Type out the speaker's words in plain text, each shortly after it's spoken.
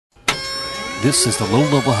This is the Low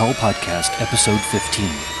Level Hell Podcast, Episode 15.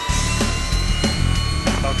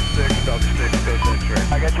 Dog 6, go straight.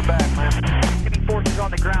 I got your back, man. Any forces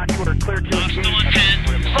on the ground, you are clear to engage.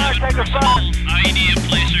 Fire, take a fire. IED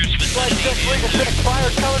placers with Flight 6,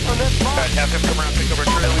 fire coming from this line. Have him come around, pick over a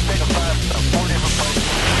trailer. We take a fire, 4 different places.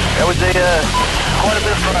 That was quite a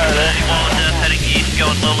bit of fire there. heading east,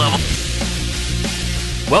 going low level.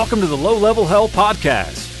 Welcome to the Low Level Hell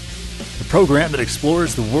Podcast, the program that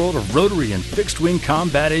explores the world of rotary and fixed-wing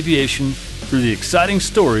combat aviation through the exciting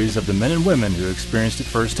stories of the men and women who experienced it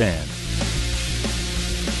firsthand.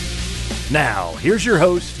 Now, here's your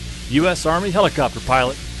host, U.S. Army helicopter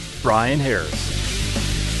pilot, Brian Harris.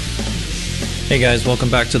 Hey guys,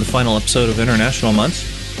 welcome back to the final episode of International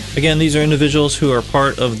Month. Again, these are individuals who are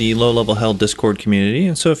part of the Low Level Hell Discord community,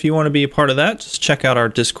 and so if you want to be a part of that, just check out our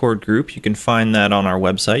Discord group. You can find that on our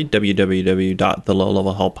website,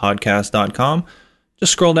 www.thelowlevelhellpodcast.com.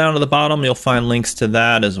 Just scroll down to the bottom, you'll find links to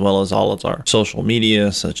that, as well as all of our social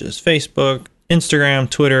media, such as Facebook, Instagram,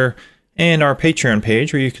 Twitter, and our Patreon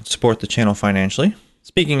page, where you can support the channel financially.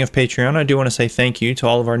 Speaking of Patreon, I do want to say thank you to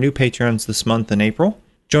all of our new patrons this month in April.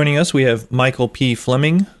 Joining us, we have Michael P.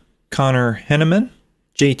 Fleming, Connor Henneman,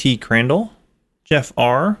 JT Crandall, Jeff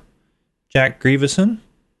R., Jack Grieveson,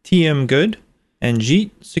 TM Good, and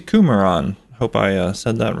Jeet Sikumaran. Hope I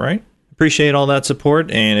said that right. Appreciate all that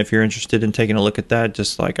support, and if you're interested in taking a look at that,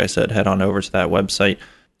 just like I said, head on over to that website.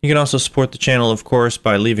 You can also support the channel, of course,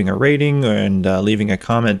 by leaving a rating and leaving a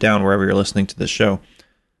comment down wherever you're listening to this show.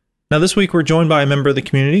 Now, this week we're joined by a member of the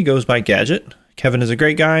community, goes by Gadget. Kevin is a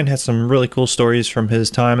great guy and has some really cool stories from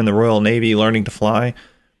his time in the Royal Navy learning to fly.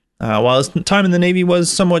 While his time in the Navy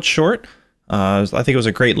was somewhat short, I think it was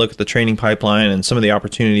a great look at the training pipeline and some of the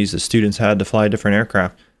opportunities that students had to fly different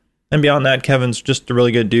aircraft. And beyond that, Kevin's just a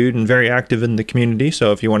really good dude and very active in the community,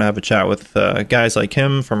 so if you want to have a chat with guys like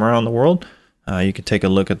him from around the world, you can take a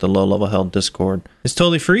look at the Low Level Hell Discord. It's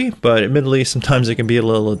totally free, but admittedly, sometimes it can be a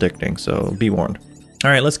little addicting, so be warned.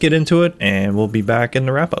 All right, let's get into it, and we'll be back in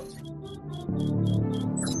the wrap-up.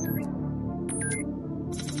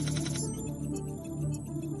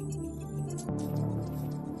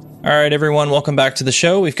 All right, everyone, welcome back to the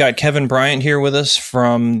show. We've got Kevin Bryant here with us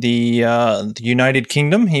from the United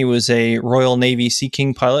Kingdom. He was a Royal Navy Sea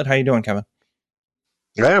King pilot. How you doing, Kevin?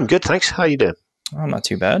 Yeah, I'm good, thanks. How you doing? I'm not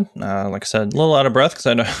too bad. Like I said, a little out of breath because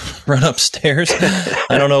I had to run upstairs.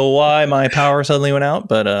 I don't know why my power suddenly went out,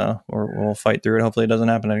 but we'll fight through it. Hopefully it doesn't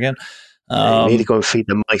happen again. You need to go and feed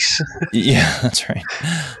the mice. Yeah, that's right.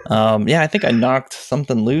 I think I knocked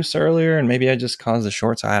something loose earlier, and maybe I just caused the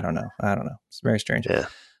shorts. I don't know. It's very strange. Yeah.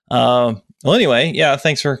 Well, anyway, yeah,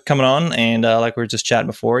 thanks for coming on. And like we were just chatting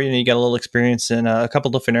before, you got a little experience in a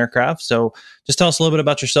couple different aircraft. So just tell us a little bit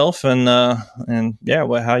about yourself and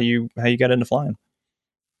how you got into flying.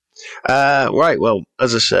 Right. Well,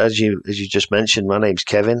 as you just mentioned, my name's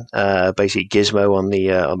Kevin. Basically Gizmo on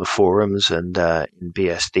the forums and in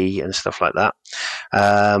BSD and stuff like that.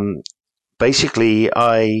 Basically,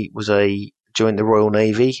 I joined the Royal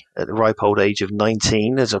Navy at the ripe old age of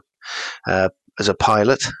 19 as a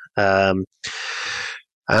pilot. And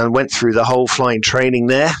went through the whole flying training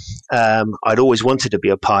there. I'd always wanted to be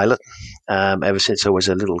a pilot ever since I was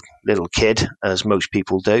a little kid, as most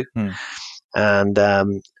people do. And I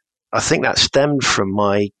think that stemmed from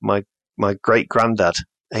my great granddad.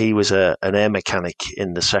 He was an air mechanic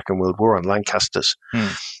in the Second World War on Lancasters.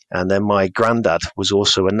 And then my granddad was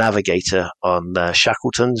also a navigator on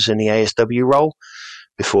Shackletons in the ASW role,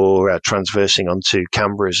 before transversing onto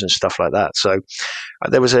Canberras and stuff like that. So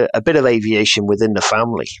there was a bit of aviation within the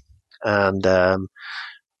family, and I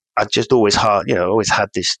just always had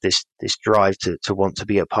this drive to want to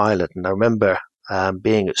be a pilot. And I remember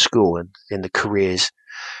being at school and in the careers,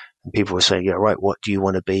 and people were saying, "Yeah, right. What do you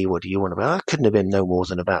want to be? What do you want to be?" I couldn't have been no more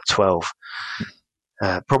than about 12,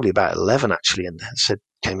 probably about 11 actually, and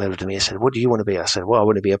came over to me and said, "What do you want to be?" I said, "Well, I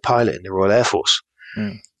want to be a pilot in the Royal Air Force."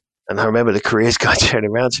 And I remember the careers guy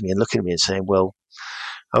turning around to me and looking at me and saying, "Well,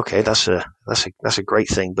 okay, that's a great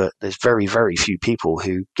thing, but there's very, very few people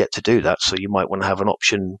who get to do that. So you might want to have an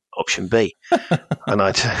option B." and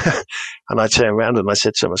I turned around and I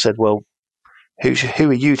said to him, "Well, who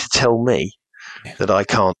are you to tell me that I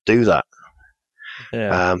can't do that?"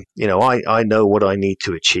 Yeah. I know what I need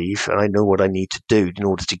to achieve, and I know what I need to do in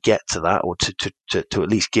order to get to that, or to at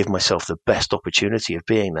least give myself the best opportunity of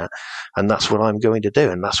being that. And that's what I'm going to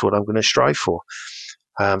do, and that's what I'm going to strive for.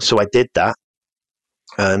 So I did that,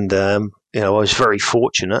 and I was very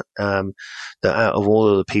fortunate that out of all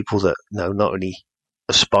of the people that not only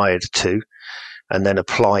aspired to and then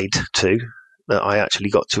applied to, that I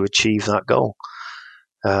actually got to achieve that goal.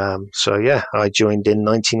 So yeah, I joined in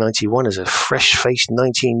 1991 as a fresh-faced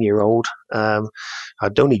 19-year-old.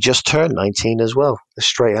 I'd only just turned 19 as well,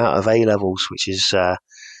 straight out of A levels, which is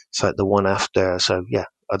it's like the one after. So yeah,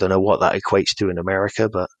 I don't know what that equates to in America,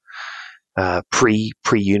 but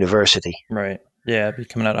pre-university. Right. Yeah, be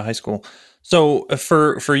coming out of high school. So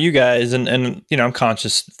for you guys, and I'm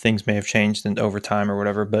conscious things may have changed over time or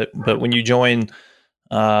whatever, but when you join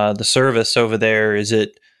the service over there, is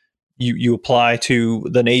it you apply to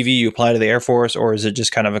the Navy, you apply to the Air Force, or is it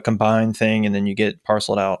just kind of a combined thing and then you get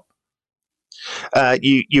parceled out?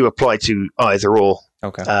 You apply to either or.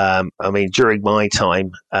 Okay. I mean, during my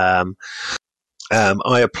time, I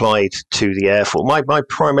applied to the Air Force. My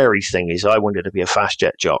primary thing is I wanted to be a fast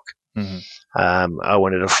jet jock. Mm-hmm. I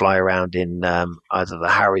wanted to fly around in either the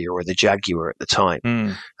Harrier or the Jaguar at the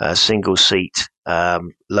time, single seat,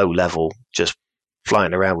 low level, just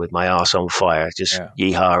flying around with my arse on fire, just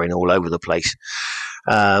yeehawing all over the place.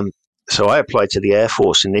 So I applied to the Air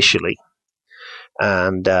Force initially,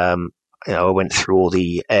 and I went through all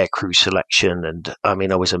the air crew selection, and I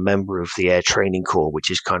mean, I was a member of the Air Training Corps,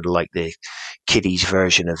 which is kind of like the kiddies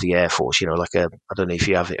version of the Air Force. Like I don't know if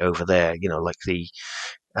you have it over there. Like the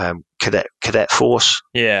cadet force.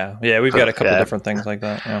 Yeah, we've got a couple different things like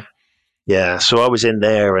that. Yeah. So I was in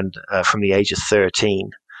there, and from the age of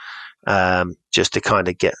 13. Just to kind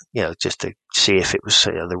of get, just to see if it was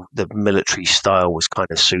the military style was kind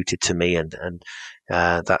of suited to me and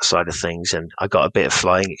that side of things. And I got a bit of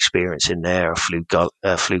flying experience in there.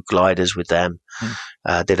 I flew gliders with them,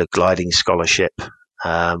 did a gliding scholarship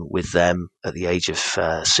with them at the age of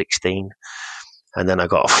 16. And then I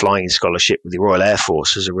got a flying scholarship with the Royal Air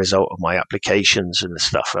Force as a result of my applications and the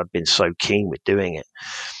stuff. I'd been so keen with doing it.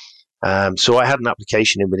 So I had an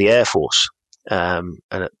application in with the Air Force. And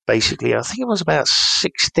basically, I think it was about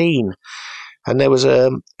 16, and there was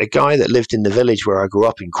a guy that lived in the village where I grew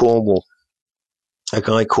up in Cornwall, a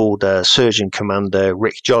guy called Surgeon Commander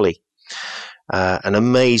Rick Jolly, an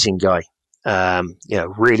amazing guy.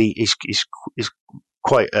 Really, he's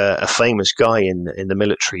quite a famous guy in the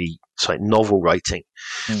military. It's like novel writing.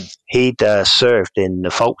 He'd served in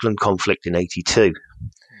the Falkland conflict in '82,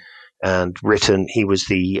 and he was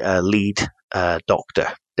the lead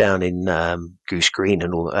doctor down in Goose Green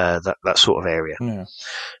and all that sort of area. Yeah.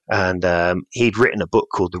 And he'd written a book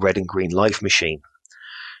called The Red and Green Life Machine.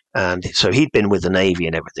 And so he'd been with the Navy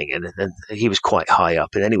and everything, and he was quite high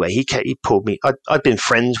up. And anyway, he pulled me. I'd been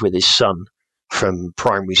friends with his son from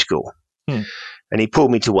primary school. And he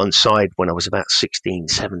pulled me to one side when I was about 16,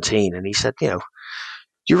 17, and he said, do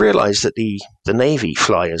you realize that the Navy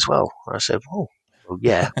fly as well? I said, well,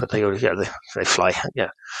 yeah, but they fly, yeah.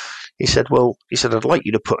 He said, I'd like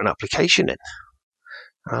you to put an application in.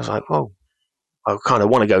 And I was like, well, I kind of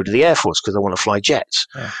want to go to the Air Force because I want to fly jets.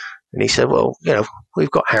 Yeah. And he said, well, we've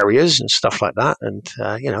got Harriers and stuff like that. And,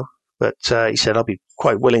 but he said, I'll be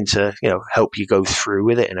quite willing to, help you go through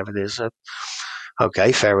with it and everything. So,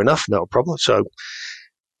 okay, fair enough. Not a problem. So,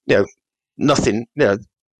 nothing, there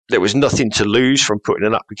was nothing to lose from putting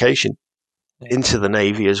an application into the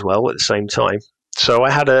Navy as well at the same time. So I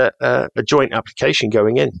had a joint application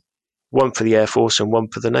going in. One for the Air Force and one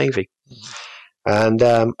for the Navy. And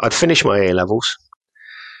I'd finished my A-levels,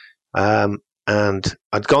 and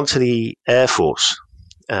I'd gone to the Air Force,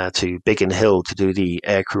 to Biggin Hill to do the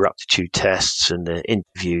aircrew aptitude tests and the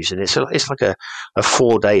interviews. And it's like a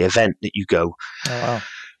 4-day event that you go. Oh, wow.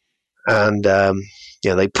 And,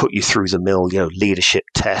 they put you through the mill, leadership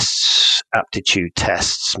tests, aptitude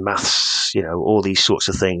tests, maths, all these sorts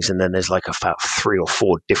of things. And then there's like about 3 or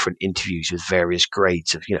 4 different interviews with various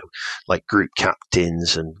grades of, like group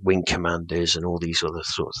captains and wing commanders and all these other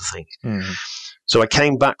sorts of things. Mm-hmm. So I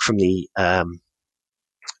came back from the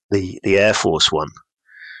Air Force one,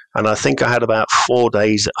 and I think I had about 4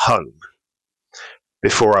 days at home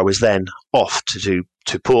before I was then off to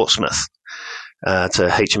Portsmouth. To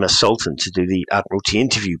HMS Sultan to do the Admiralty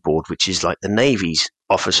Interview Board, which is like the Navy's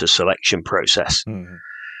officer selection process.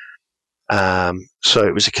 Mm-hmm. So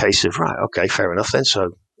it was a case of, right, okay, fair enough then.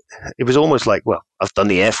 So it was almost like, well, I've done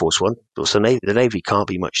the Air Force one, but so the Navy can't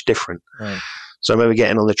be much different. Right. So I remember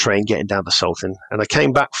getting on the train, getting down to Sultan, and I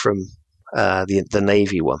came back from the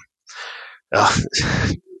Navy one.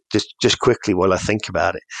 Just quickly while I think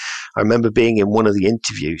about it, I remember being in one of the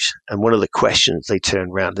interviews, and one of the questions they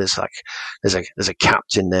turned around. There's a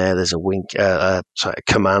captain there. There's a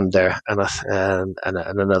commander, and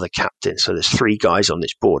another captain. So there's 3 guys on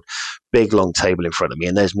this board, big long table in front of me,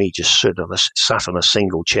 and there's me just sat on a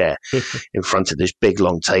single chair in front of this big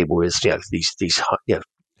long table with these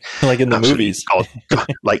like in the movies,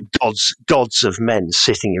 like gods of men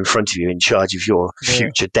sitting in front of you in charge of your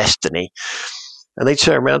future destiny. And they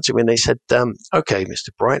turned around to me and they said, okay, Mr.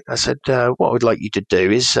 Bryant. I said, what I would like you to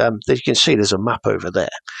do is, you can see there's a map over there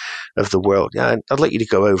of the world. Yeah, I'd like you to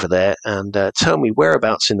go over there and tell me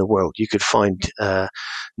whereabouts in the world you could find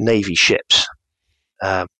Navy ships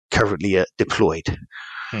currently deployed.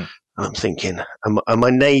 I'm thinking, am I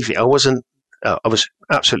Navy? I wasn't. I was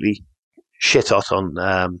absolutely shit hot on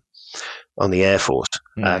the Air Force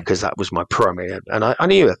because that was my primary, and I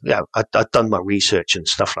knew, I'd done my research and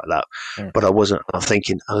stuff like that, but I wasn't. I'm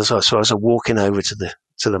thinking, so as I was walking over to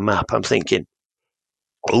the map, I'm thinking,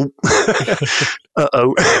 oh,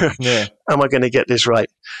 am I going to get this right?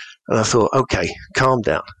 And I thought, okay, calm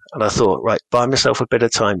down. And I thought, right, buy myself a bit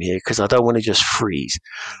of time here because I don't want to just freeze.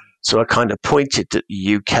 So I kind of pointed to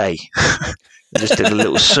the UK. Just did a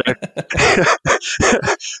little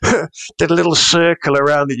circle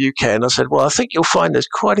around the UK, and I said, "Well, I think you'll find there's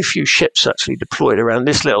quite a few ships actually deployed around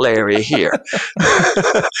this little area here,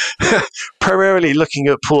 primarily looking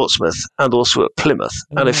at Portsmouth and also at Plymouth,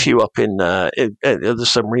 and a few up in the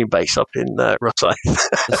submarine base up in Rosyth."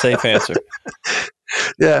 The safe answer.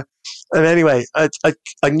 Yeah. And anyway, I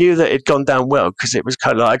knew that it'd gone down well because it was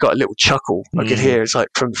kind of like I got a little chuckle. I could hear it's like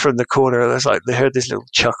from the corner. And I was like, they heard this little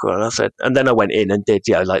chuckle, and I said, and then I went in and did,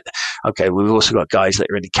 like, okay, we've also got guys that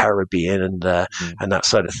are in the Caribbean and that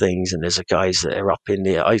side of things, and there's guys that are up in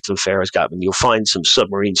the Iceland Faroes Gap, and you'll find some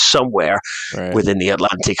submarines somewhere within the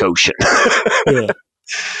Atlantic Ocean.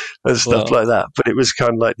 And stuff like that. But it was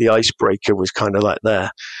kind of like the icebreaker was kind of like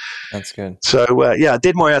there. That's good. So I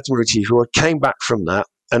did my Admiralty Board, came back from that.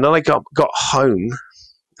 And then I got home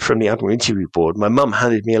from the Admiralty Board. My mum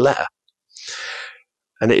handed me a letter,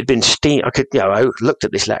 and it had been steamed. I looked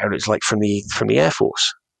at this letter, and it was like from the Air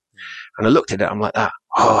Force. And I looked at it, I'm like that.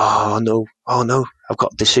 Oh no, I've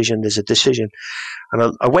got a decision. There's a decision.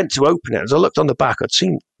 And I went to open it. As I looked on the back,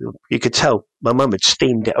 you could tell my mum had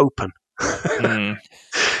steamed it open.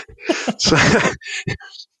 So,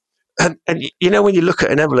 and when you look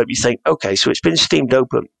at an envelope, you think, okay, so it's been steamed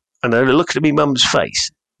open. And I looked at my mum's face.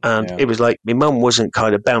 And it was like my mum wasn't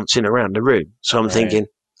kind of bouncing around the room. So I'm thinking,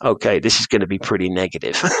 okay, this is going to be pretty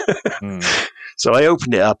negative. So I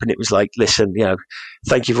opened it up and it was like, listen,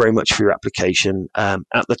 thank you very much for your application. At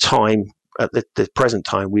the present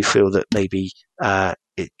time, we feel that maybe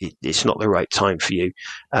it's not the right time for you,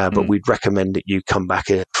 but we'd recommend that you come back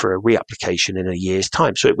for a reapplication in a year's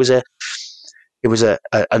time. So it was a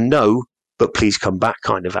no, but please come back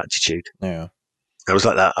kind of attitude. Yeah. I was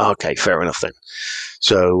like that. Oh, okay, fair enough then.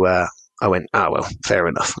 So I went, well, fair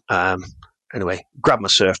enough. Anyway, grabbed my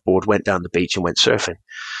surfboard, went down the beach and went surfing.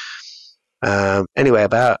 Anyway,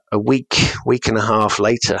 about a week and a half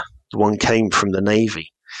later, the one came from the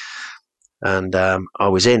Navy. And I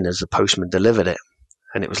was in as the postman delivered it.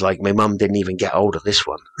 And it was like my mum didn't even get hold of this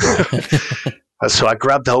one. And so I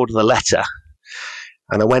grabbed hold of the letter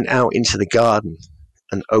and I went out into the garden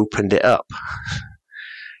and opened it up.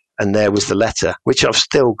 And there was the letter, which I've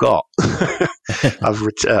still got.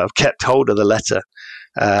 I've kept hold of the letter,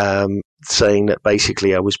 saying that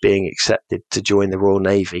basically I was being accepted to join the Royal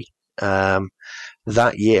Navy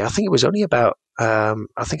that year. I think it was only about, I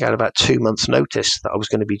had about 2 months' notice that I was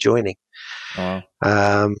going to be joining, to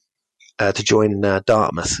join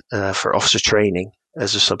Dartmouth for officer training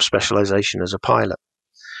as a sub-specialisation as a pilot.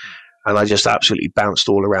 And I just absolutely bounced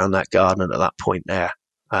all around that garden at that point there.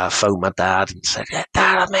 Phoned my dad and said, yeah,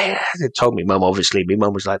 Dad, I made it. It told me mum, obviously. My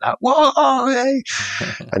mum was like that, whoa, hey,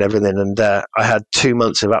 and everything. And I had 2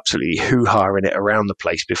 months of absolutely hoo-ha-ing it around the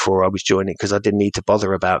place before I was joining because I didn't need to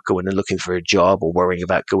bother about going and looking for a job or worrying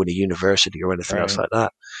about going to university or anything else like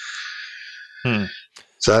that.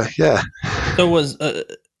 So, yeah. So was,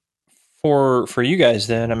 for you guys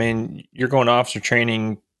then, I mean, you're going to officer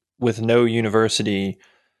training with no university,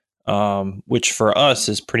 which for us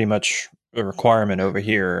is pretty much a requirement over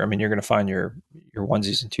here. I mean, you're going to find your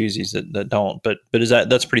onesies and twosies that don't, but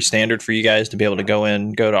that's pretty standard for you guys to be able to go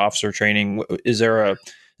to officer training. Is there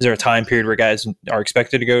a time period where guys are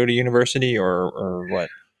expected to go to university or what?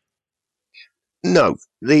 No,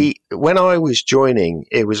 when I was joining,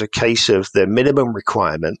 it was a case of the minimum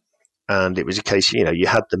requirement, and it was a case, you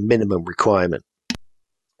had the minimum requirement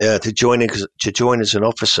to join as an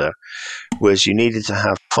officer was you needed to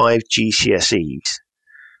have 5 GCSEs,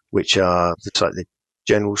 which are like the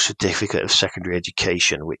General Certificate of Secondary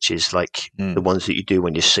Education, which is like the ones that you do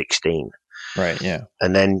when you're 16. Right, yeah.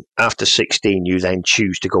 And then after 16, you then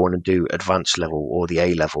choose to go on and do advanced level or the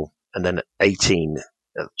A level. And then at 18,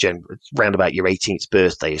 round about your 18th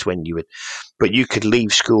birthday is when but you could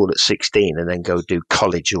leave school at 16 and then go do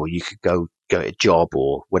college, or you could go get a job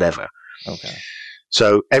or whatever. Okay.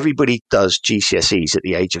 So everybody does GCSEs at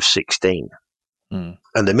the age of 16.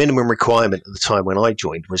 And the minimum requirement at the time when I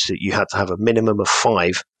joined was that you had to have a minimum of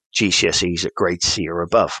 5 GCSEs at grade C or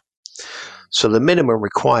above. So the minimum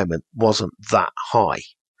requirement wasn't that high.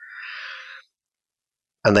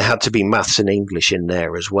 And there had to be maths and English in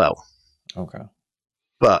there as well. Okay.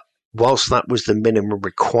 But whilst that was the minimum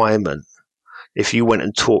requirement, if you went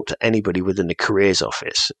and talked to anybody within the careers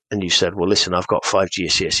office and you said, well, listen, I've got 5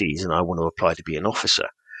 GCSEs and I want to apply to be an officer,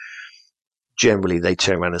 generally they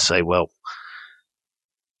turn around and say, well,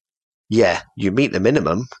 yeah, you meet the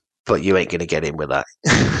minimum, but you ain't going to get in with that.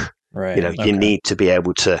 Right. You know, you need to be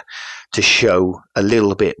able to show a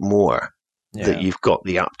little bit more that you've got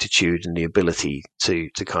the aptitude and the ability to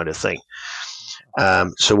kind of thing.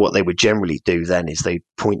 So what they would generally do then is they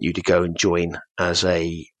point you to go and join as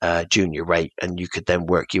a junior rate, and you could then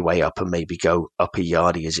work your way up and maybe go upper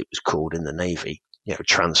yardie, as it was called in the Navy, you know,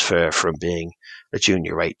 transfer from being a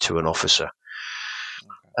junior rate to an officer.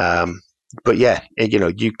 But yeah, you know,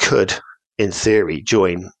 you could, in theory,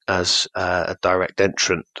 join as a direct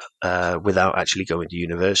entrant without actually going to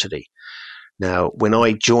university. Now, when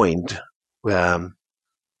I joined, there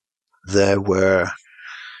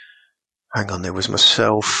was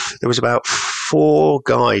myself, there was about 4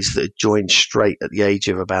 guys that had joined straight at the age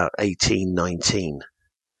of about 18, 19.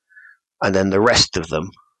 And then the rest of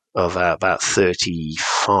them, of about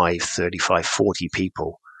 35, 40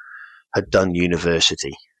 people, had done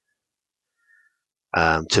university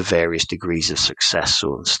to various degrees of success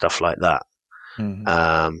and stuff like that.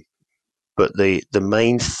 But the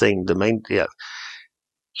main thing,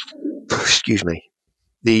 excuse me,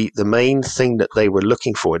 the main thing that they were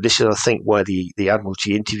looking for, this is, I think, where the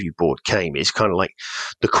Admiralty Interview Board came, is kind of like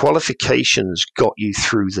the qualifications got you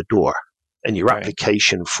through the door, and your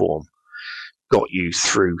application form got you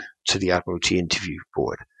through to the Admiralty Interview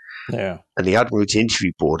Board. Yeah. And the Admiralty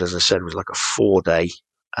Interview Board, as I said, was like a 4-day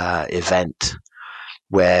event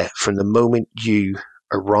where from the moment you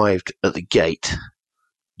arrived at the gate,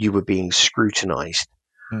 you were being scrutinized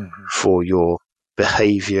for your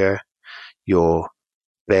behavior, your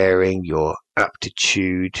bearing, your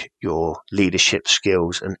aptitude, your leadership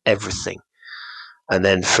skills, and everything. And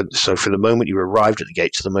then for the moment you arrived at the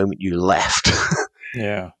gate to the moment you left.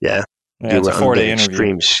 Yeah, you it's a 4-day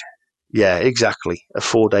interview. Yeah, exactly. A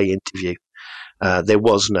 4-day interview. There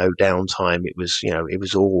was no downtime. It was, you know, it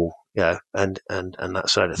was all, and that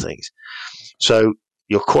side of things. So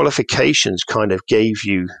your qualifications kind of gave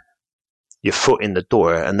you your foot in the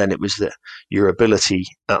door, and then it was your ability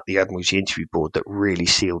at the Admiralty Interview Board that really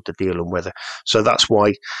sealed the deal on whether. So that's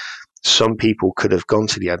why some people could have gone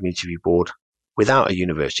to the Admiralty Interview Board without a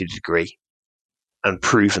university degree and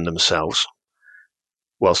proven themselves,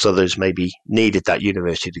 whilst others maybe needed that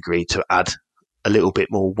university degree to add a little bit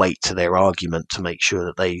more weight to their argument to make sure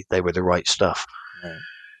that they were the right stuff. Right.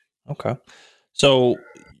 Okay. So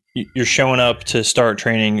you're showing up to start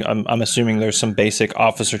training. I'm assuming there's some basic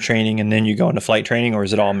officer training and then you go into flight training, or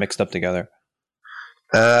is it all mixed up together?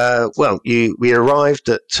 Well, we arrived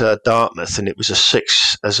at Dartmouth, and it was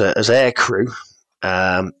as air crew.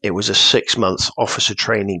 It was a 6-month officer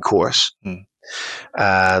training course.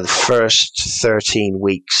 The first 13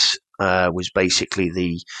 weeks was basically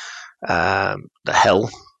the hell,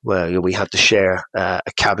 where we had to share a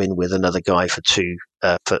cabin with another guy of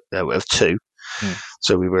two.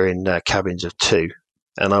 So we were in cabins of 2,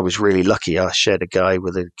 and I was really lucky. I shared a guy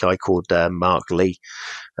with a guy called Mark Lee.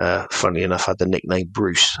 Funnily enough, had the nickname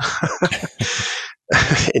Bruce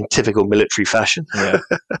in typical military fashion. Yeah.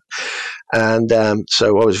 And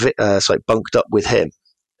so I was bunked up with him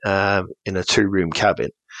in a 2-room cabin,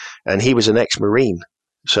 and he was an ex-Marine.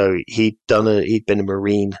 So he'd been a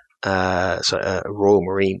Marine, a Royal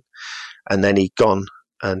Marine, and then he'd gone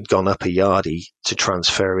up a yardie to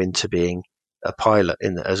transfer into being a pilot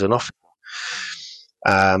as an officer.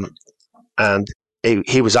 And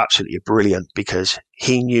he was absolutely brilliant because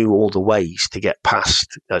he knew all the ways to get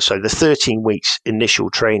past. So the 13 weeks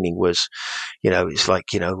initial training was, it's like,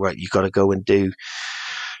 right, you got to go and do,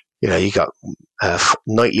 you got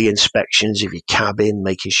nightly inspections of your cabin,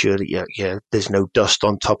 making sure that there's no dust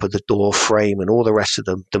on top of the door frame and all the rest of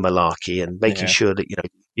the malarkey, and making sure that,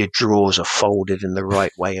 your drawers are folded in the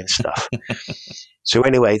right way and stuff. So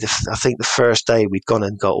anyway, I think the first day we'd gone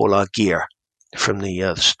and got all our gear from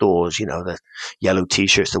the stores, the yellow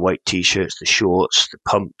t-shirts, the white t-shirts, the shorts, the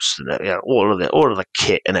pumps, all of the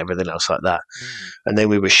kit and everything else like that. And then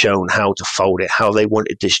we were shown how to fold it, how they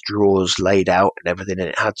wanted this drawers laid out and everything, and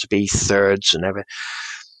it had to be thirds and everything.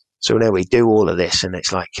 So now we do all of this, and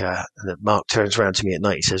it's like, and Mark turns around to me at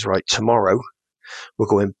night. He says, "Right, tomorrow we're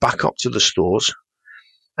going back up to the stores,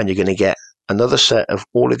 and you're going to get another set of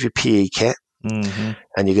all of your PE kit, Mm-hmm.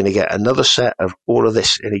 And you're going to get another set of all of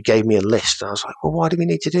this. And he gave me a list. And I was like, well, why do we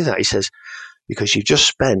need to do that? He says, because you just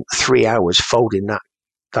spent 3 hours folding that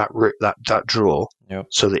drawer Yep.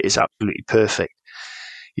 so that it's absolutely perfect.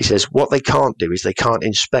 He says, what they can't do is they can't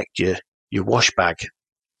inspect your wash bag.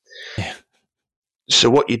 Yeah. So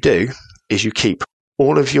what you do is you keep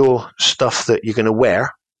all of your stuff that you're going to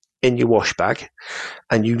wear in your wash bag,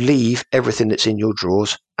 and you leave everything that's in your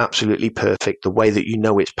drawers absolutely perfect, the way that you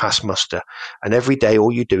know it's past muster. And every day,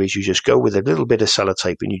 all you do is you just go with a little bit of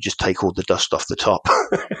sellotape and you just take all the dust off the top.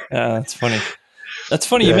 Yeah, that's funny. That's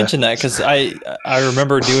funny you Yeah. mentioned that, because I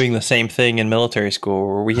remember doing the same thing in military school,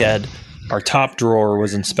 where we had our top drawer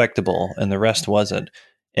was inspectable and the rest wasn't.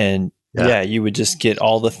 And yeah, you would just get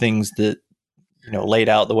all the things that, laid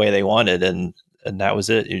out the way they wanted, and that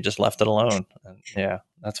was it. You just left it alone. And yeah,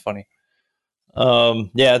 that's funny.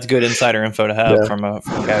 Yeah, it's good insider info to have from a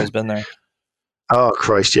guy who's been there. Oh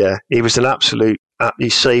Christ, yeah, he was an absolute. He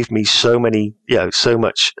saved me so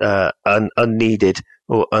much unneeded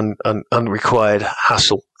or unrequired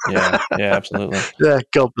hassle. Yeah, absolutely. Yeah,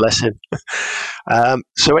 God bless him.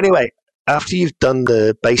 So anyway, after you've done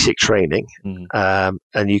the basic training,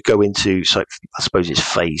 and you go into, so I suppose it's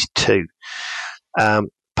phase 2.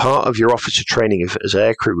 Part of your officer training as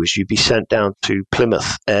aircrew was you'd be sent down to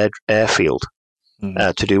Plymouth Airfield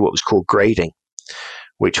to do what was called grading,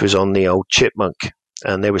 which was on the old Chipmunk.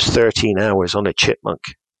 And there was 13 hours on a Chipmunk,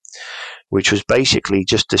 which was basically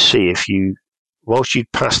just to see if whilst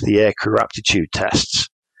you'd passed the aircrew aptitude tests,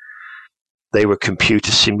 they were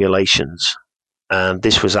computer simulations. And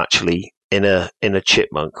this was actually in a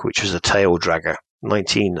Chipmunk, which was a tail dragger, I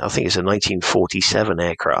think it's a 1947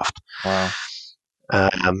 aircraft. Wow.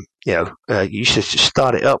 You used to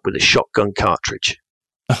start it up with a shotgun cartridge.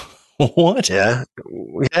 What? Yeah.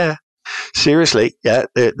 Seriously, yeah.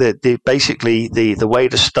 Basically the way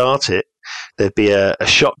to start it, there'd be a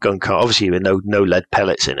shotgun cart, obviously with no lead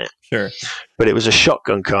pellets in it. Sure. But it was a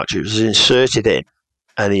shotgun cartridge. It was inserted in,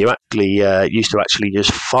 and you actually used to actually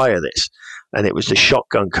just fire this, and it was the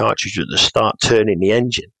shotgun cartridge that would start turning the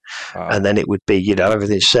engine. Wow. And then it would be,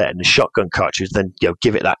 everything's set, and the shotgun cartridge then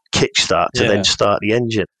give it that kickstart to then start the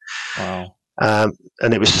engine. Wow.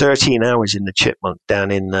 And it was 13 hours in the Chipmunk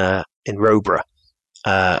down in Roborough.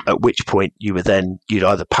 At which point you'd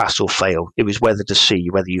either pass or fail. It was whether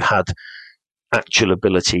you had actual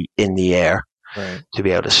ability in the air, right, to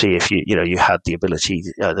be able to see if you had the ability,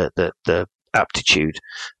 the aptitude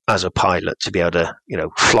as a pilot to be able to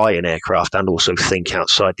fly an aircraft and also think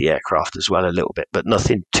outside the aircraft as well a little bit, but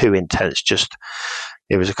nothing too intense. Just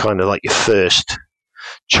it was a kind of like your first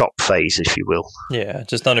chop phase, if you will. Yeah,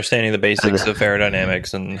 just understanding the basics of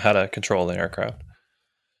aerodynamics and how to control the aircraft.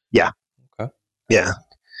 Yeah. Okay. Yeah.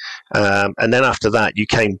 And then after that, you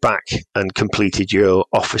came back and completed your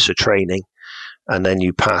officer training, and then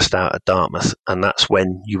you passed out at Dartmouth, and that's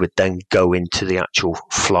when you would then go into the actual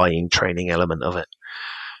flying training element of it.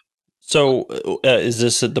 So is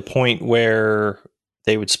this at the point where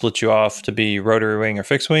they would split you off to be rotary wing or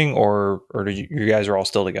fixed wing, or you guys are all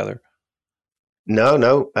still together?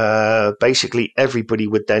 No. Basically, everybody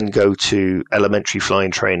would then go to elementary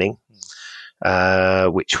flying training,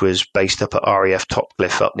 which was based up at RAF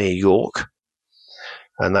Topcliffe up near York.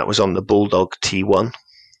 And that was on the Bulldog T1,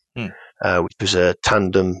 which was a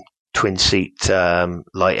tandem twin-seat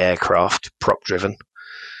light aircraft, prop-driven.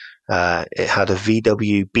 It had a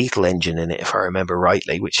VW Beetle engine in it, if I remember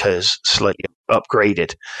rightly, which has slightly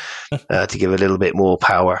upgraded to give a little bit more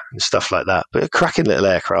power and stuff like that. But a cracking little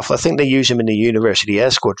aircraft. I think they use them in the university air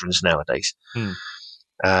squadrons nowadays,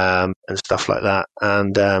 and stuff like that.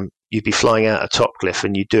 And you'd be flying out of Topcliffe,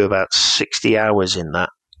 and you'd do about 60 hours in that.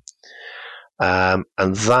 And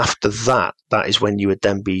after that is when you would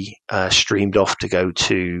then be streamed off to go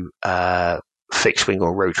to fixed wing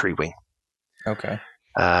or rotary wing. Okay.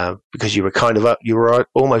 Because you were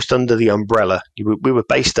almost under the umbrella. We were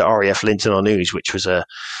based at RAF Linton on Ouse, which was a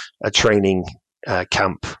training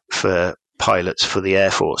camp for pilots for the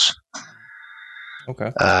Air Force.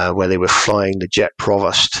 Okay. Where they were flying the Jet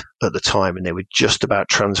Provost at the time, and they were just about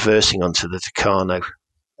transversing onto the Tucano,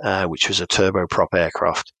 which was a turboprop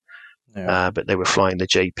aircraft. Yeah. But they were flying the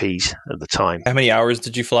JPs at the time. How many hours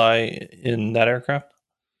did you fly in that aircraft?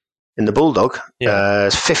 In the Bulldog,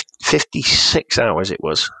 56 hours it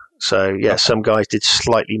was. So yeah, some guys did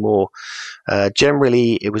slightly more.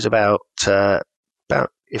 Generally, it was about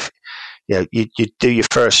if you do your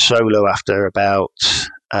first solo after about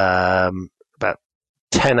 10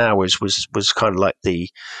 hours was kind of like the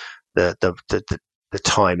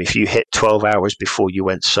time. If you hit 12 hours before you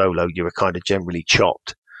went solo, you were kind of generally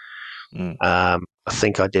chopped. I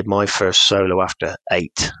think I did my first solo after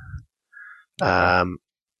 8.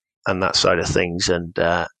 and that side of things. And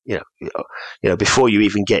before you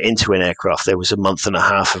even get into an aircraft, there was a month and a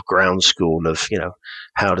half of ground school of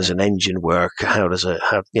how does an engine work, how does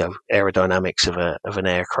aerodynamics of an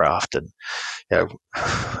aircraft, and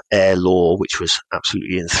air law, which was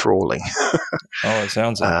absolutely enthralling. Oh, it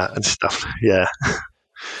sounds like and stuff. Yeah.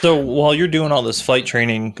 So while you're doing all this flight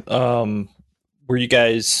training, were you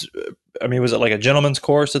guys? I mean, was it like a gentleman's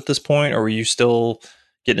course at this point, or were you still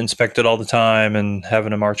getting inspected all the time and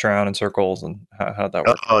having to march around in circles? And how'd that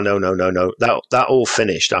work? Oh, no. That all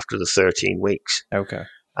finished after the 13 weeks. Okay.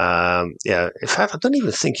 In fact, I don't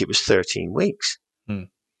even think it was 13 weeks. Hmm.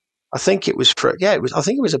 I think it was I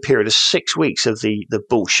think it was a period of 6 weeks of the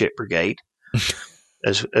bullshit brigade,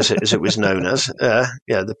 as it was known as.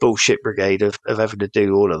 The bullshit brigade of having to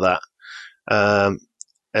do all of that.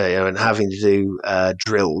 And having to do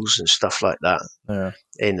drills and stuff like that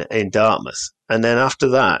in Dartmouth. And then after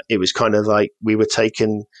that, it was kind of like we were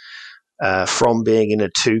taken from being in a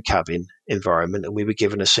 2-cabin environment, and we were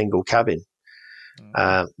given a single cabin.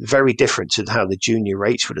 Very different to how the junior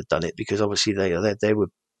rates would have done it, because obviously they were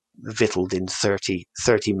victualled in 30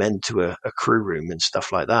 men to a crew room and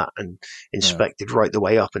stuff like that, and inspected right the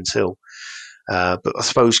way up until. But I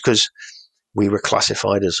suppose because we were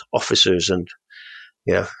classified as officers and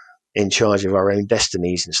in charge of our own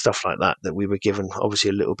destinies and stuff like that, that we were given obviously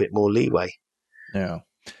a little bit more leeway. Yeah.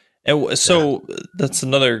 And so that's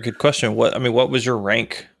another good question. What was your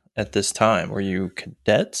rank at this time? Were you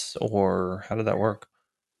cadets, or how did that work?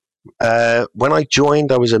 When I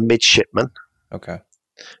joined, I was a midshipman. Okay.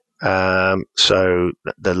 So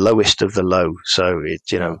the lowest of the low. So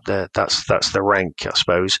that's the rank, I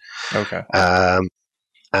suppose. Okay.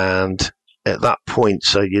 And at that point,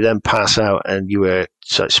 so you then pass out, and you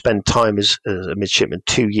spend time as a midshipman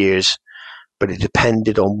 2 years, but it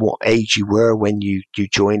depended on what age you were when you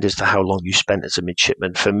joined as to how long you spent as a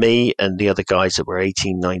midshipman. For me and the other guys that were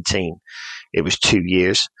 18, 19, it was 2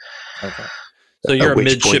 years. Okay. So you're a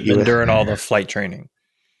midshipman during all the flight training?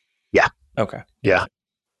 Yeah. Okay. Yeah.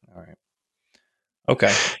 All right.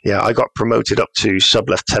 Okay. Yeah, I got promoted up to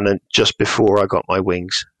sub-lieutenant just before I got my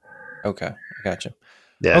wings. Okay, I gotcha.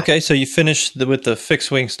 Yeah. Okay, so you finished with the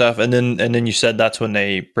fixed wing stuff, and then you said that's when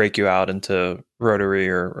they break you out into rotary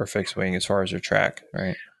or fixed wing as far as your track,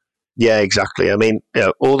 right? Yeah, exactly. I mean,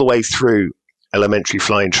 all the way through elementary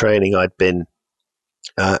flying training, I'd been,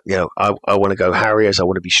 I want to go Harriers. I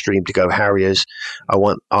want to be streamed to go Harriers.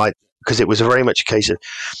 Because it was very much a case of,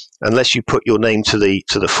 unless you put your name to the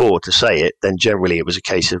fore to say it, then generally it was a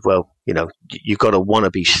case of, well, you've got to want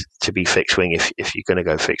to be fixed wing if you're going to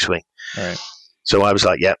go fixed wing. All right. So I was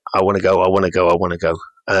like, yeah, I want to go.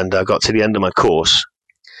 And I got to the end of my course,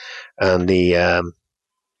 and the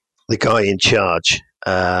guy in charge,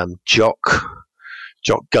 Jock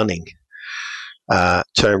Gunning, turned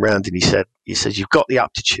around and he says, you've got the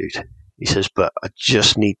aptitude. He says, but you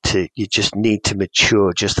just need to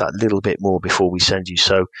mature just that little bit more before we send you.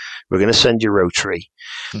 So we're going to send you rotary.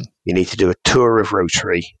 You need to do a tour of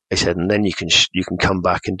rotary. He said, and then you can come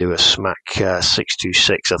back and do a SMAC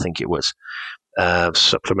 626, I think it was.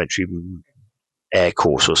 Supplementary air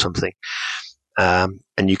course or something, and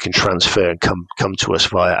you can transfer and come to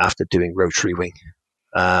us after doing rotary wing.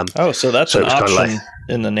 So that's an option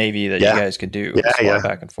in the Navy that you guys could do. Yeah,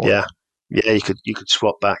 back and forth. Yeah, you could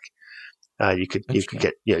swap back. You could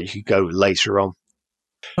go later on.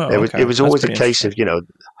 It was always a case of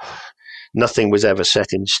nothing was ever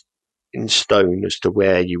set in stone as to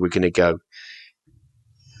where you were going to go.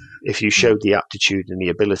 If you showed the aptitude and the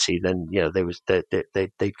ability, then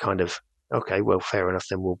they kind of, okay, well, fair enough.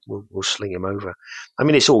 Then we'll sling him over. I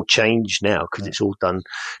mean, it's all changed now because it's all done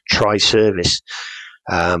tri-service.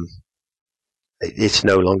 It's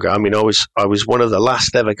no longer. I mean, I was one of the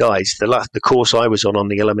last ever guys. The course I was on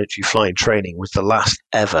the elementary flying training was the last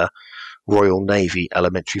ever Royal Navy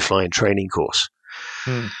elementary flying training course.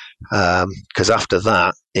 Because after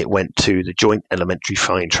that, it went to the Joint Elementary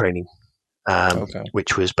Flying Training.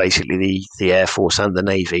 Which was basically the Air Force and the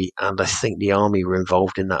Navy, and I think the Army were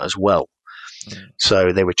involved in that as well.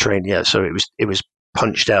 So they were trained. Yeah, so it was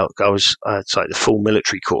punched out. It's like the full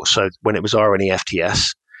military course. So when it was RNE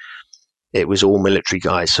FTS, it was all military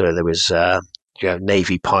guys. So there was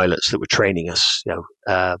Navy pilots that were training us,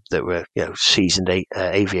 that were seasoned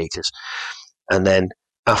aviators, and then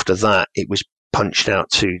after that, it was punched out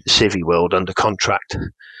to the civvy world under contract.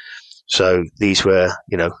 So these were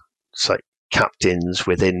it's like captains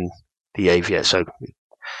within the aviator, so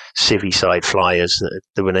civvy side flyers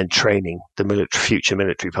that were then training the future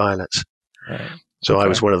military pilots. Right. So I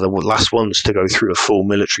was one of the last ones to go through a full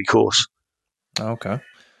military course. Okay.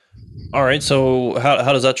 All right. So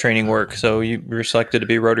how does that training work? So you were selected to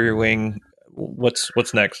be rotary wing.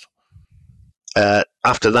 What's next?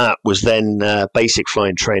 After that was then basic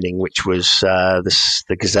flying training, which was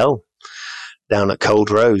the Gazelle down at Cold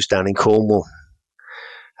Rose down in Cornwall.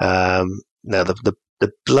 Now the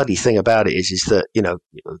bloody thing about it is that, you know,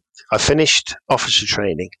 I finished officer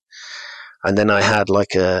training, and then I had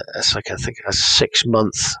like I think a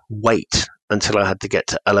 6-month wait until I had to get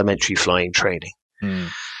to elementary flying training.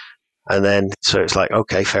 And then, so it's like,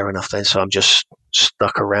 okay, fair enough then. So I'm just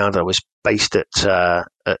stuck around. I was based at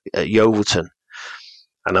Yeovilton,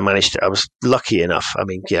 and I was lucky enough. I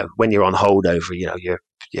mean, yeah, when you're on holdover, you know,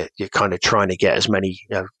 you're kind of trying to get as many,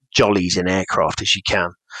 you know, jollies in aircraft as you can.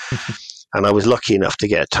 And I was lucky enough to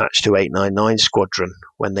get attached to 899 Squadron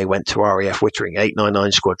when they went to RAF Wittering.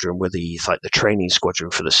 899 Squadron were the training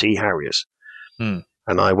squadron for the Sea Harriers. And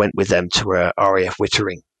I went with them to RAF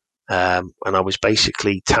Wittering. And I was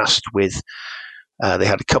basically tasked with, they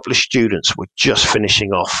had a couple of students who were just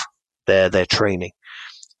finishing off their training.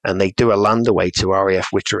 And they do a landaway to RAF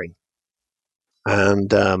Wittering.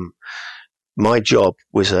 And my job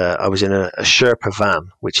was, I was in a Sherpa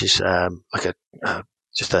van, which is like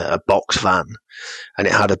just a box van, and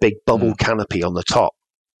it had a big bubble canopy on the top.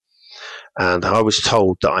 And I was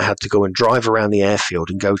told that I had to go and drive around the airfield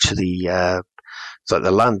and go to the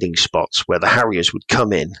landing spots where the Harriers would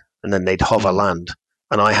come in, and then they'd hover land.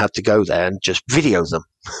 And I had to go there and just video them.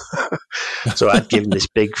 So I'd given this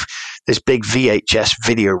big VHS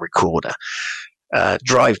video recorder,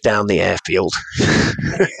 drive down the airfield,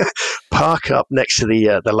 park up next to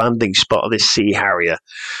the landing spot of this Sea Harrier,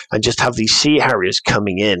 and just have these Sea Harriers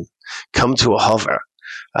coming in, come to a hover,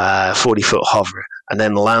 40-foot hover, and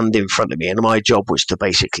then land in front of me. And my job was to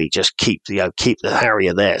basically just keep the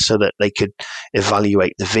Harrier there so that they could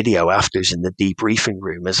evaluate the video afterwards in the debriefing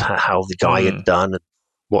room as how the guy had done and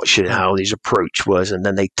how his approach was, and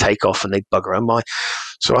then they'd take off and they'd bugger on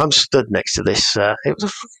so I'm stood next to this. It was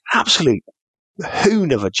an absolute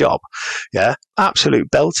hoon of a job, yeah, absolute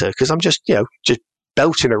belter, because I'm just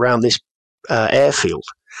belting around this airfield,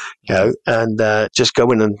 you know, and just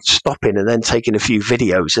going and stopping and then taking a few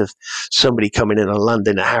videos of somebody coming in and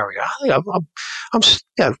landing a Harrier.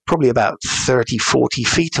 I'm probably about 30, 40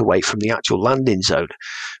 feet away from the actual landing zone,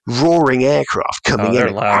 roaring aircraft coming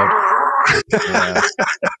in. Loud. Yeah.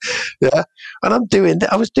 Yeah, and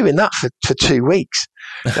I was doing that for 2 weeks.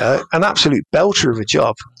 An absolute belter of a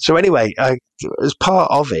job. So anyway, as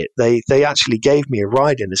part of it, they actually gave me a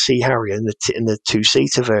ride in the Sea Harrier in the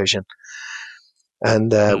 2-seater version,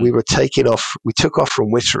 and we took off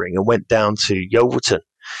from Wittering and went down to Yeovilton.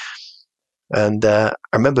 And I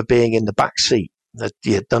remember being in the back seat.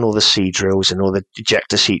 You had done all the sea drills and all the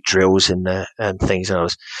ejector seat drills and things, and I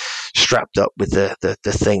was strapped up with the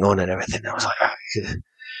thing on and everything. I was like,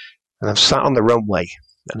 and I'm sat on the runway,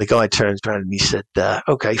 and the guy turns around and he said,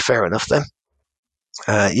 okay, fair enough then.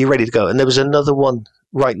 You ready to go? And there was another one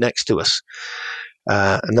right next to us,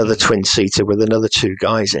 another twin-seater with another 2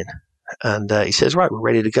 guys in. And he says, right, we're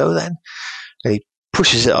ready to go then. And he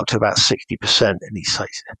pushes it up to about 60%, and he says,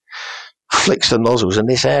 flicks the nozzles, and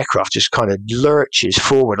this aircraft just kind of lurches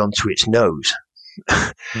forward onto its nose,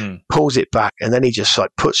 pulls it back, and then he just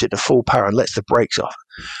puts it to full power and lets the brakes off.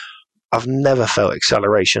 I've never felt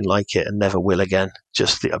acceleration like it, and never will again.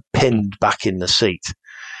 Just pinned back in the seat.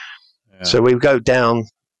 Yeah. So we go down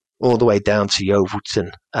all the way down to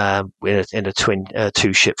Yeovilton in a twin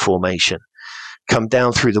 2-ship formation. Come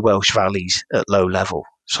down through the Welsh valleys at low level,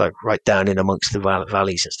 so right down in amongst the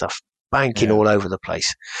valleys and stuff, banking all over the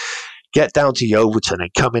place. Get down to Yeovilton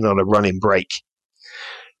and come in on a running break.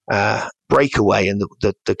 Break away, and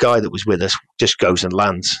the guy that was with us just goes and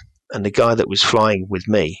lands. And the guy that was flying with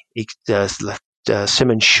me,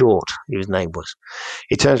 Simmons Short, his name was,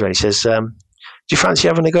 he turns around and he says, do you fancy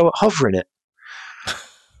having a go at hovering it?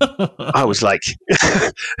 I was like,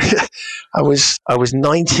 I was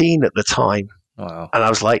 19 at the time. Wow. And I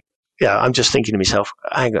was like, yeah, I'm just thinking to myself,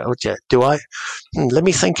 hang on, do I? Let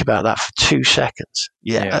me think about that for 2 seconds.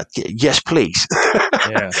 Yeah. Yes, please.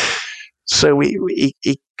 Yeah. So he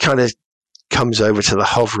kind of comes over to the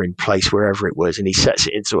hovering place, wherever it was, and he sets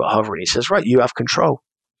it into a hover, and he says, right, you have control.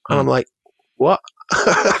 And I'm like, what?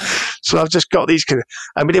 So I've just got these.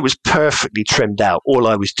 I mean, it was perfectly trimmed out. All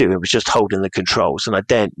I was doing was just holding the controls, and I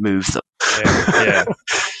daren't move them. Yeah.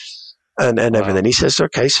 and everything. He says,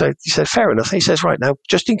 okay. So he said, fair enough. He says, right, now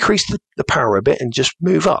just increase the power a bit and just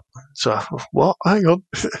move up. So I thought, what? Hang on.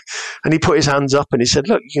 And he put his hands up and he said,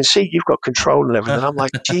 look, you can see you've got control and everything. I'm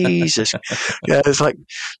like, Jesus. Yeah, it's like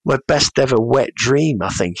my best ever wet dream, I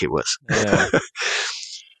think it was. Yeah.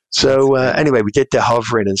 So anyway, we did the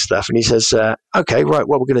hovering and stuff, and he says, "Okay, right.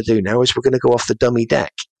 What we're going to do now is we're going to go off the dummy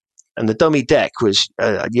deck." And the dummy deck was, in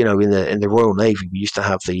the Royal Navy, we used to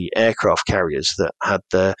have the aircraft carriers that had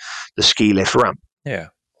the ski lift ramp. Yeah.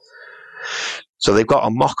 So they've got a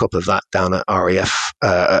mock-up of that down at RNES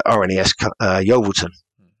Yeovilton,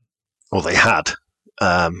 or they had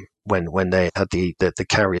when they had the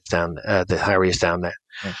carriers down, the Harriers down there.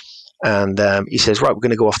 Yeah. And he says, "Right, we're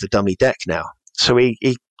going to go off the dummy deck now." So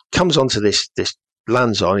he comes onto this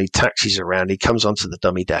lands on, he taxis around, he comes onto the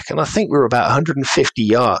dummy deck, and I think we were about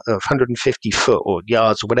 150 foot or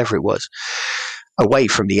yards or whatever it was away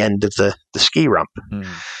from the end of the ski ramp.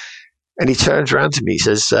 And he turns around to me, he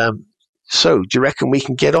says, "So do you reckon we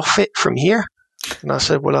can get off it from here?" And I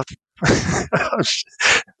said, "Well,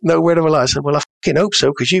 no word of a lie." I said, "Well, I fucking hope so,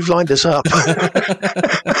 because you've lined us up."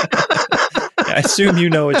 I assume you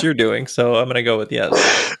know what you're doing, so I'm going to go with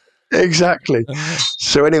yes. Exactly.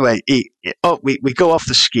 So anyway, we go off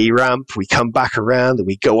the ski ramp, we come back around, and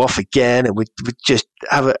we go off again, and we just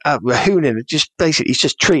have a hooning. And just basically, he's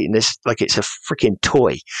just treating this like it's a freaking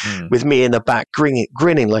toy, with me in the back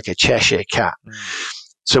grinning like a Cheshire cat.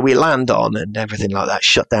 So we land on and everything like that,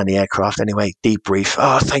 shut down the aircraft. Anyway, debrief.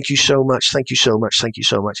 "Oh, thank you so much. Thank you so much. Thank you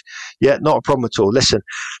so much." "Yeah, not a problem at all. Listen,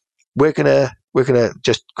 we're gonna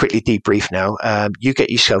just quickly debrief now. You get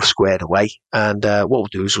yourself squared away, and what we'll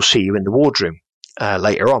do is we'll see you in the wardroom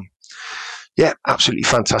later on." "Yeah, absolutely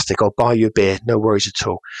fantastic. I'll buy you a beer. No worries at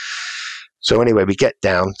all." So anyway, we get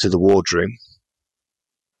down to the wardroom,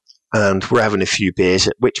 and we're having a few beers.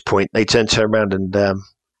 At which point they turn around, and a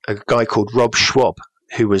guy called Rob Schwab,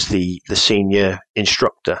 who was the senior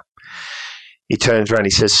instructor, he turns around.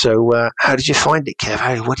 He says, "So how did you find it,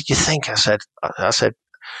 Kev? What did you think?" I said.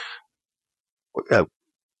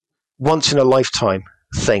 Once in a lifetime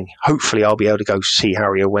thing. Hopefully I'll be able to go see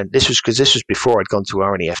Harrier when this was before I'd gone to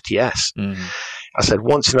RNEFTS. I said,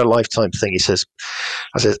 once in a lifetime thing. I said,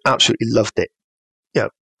 absolutely loved it.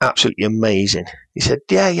 Absolutely amazing. He said,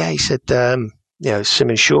 yeah. He said,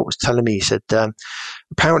 Simon Short was telling me, he said,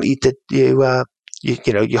 apparently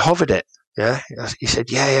you hovered it. Yeah. He said,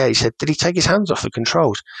 yeah. He said, did he take his hands off the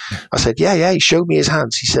controls? I said, yeah. He showed me his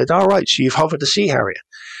hands. He said, all right, so you've hovered a Sea Harrier.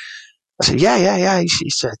 I said, yeah. He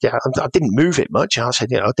said, yeah, I didn't move it much. I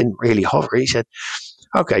said, I didn't really hover. He said,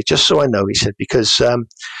 okay, just so I know. He said, because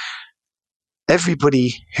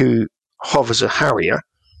everybody who hovers a Harrier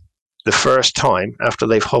the first time after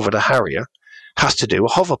they've hovered a Harrier has to do a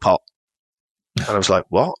hover pot. And I was like,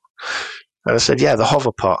 what? And I said, yeah, the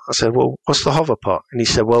hover pot. I said, well, what's the hover pot? And he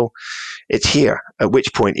said, well, it's here. At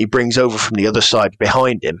which point he brings over from the other side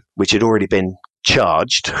behind him, which had already been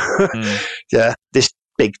charged. Yeah, this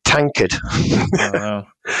big tankard. Oh, wow.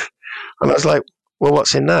 And I was like, well,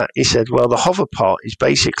 what's in that? He said, well, the hover pot is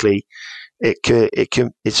basically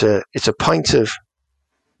it's a pint of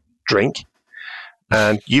drink,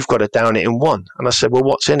 and you've got to down it in one. And I said, well,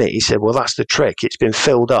 what's in it? He said, well, that's the trick. It's been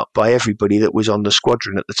filled up by everybody that was on the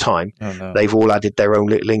squadron at the time. Oh, no. They've all added their own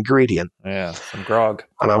little ingredient. Yeah, some grog.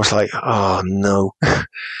 And I was like, oh no.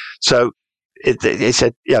 So it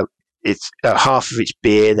said, it's half of it's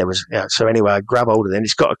beer. There was, so anyway, I grab hold of it, and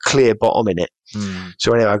it's got a clear bottom in it.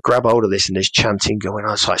 So anyway, I grab hold of this, and there's chanting going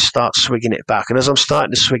on. So I start swigging it back. And as I'm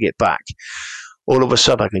starting to swig it back, all of a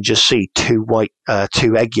sudden I can just see two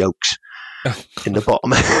egg yolks in the bottom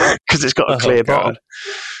because it's got a clear bottom.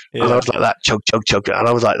 Yeah. And I was like that, chug. And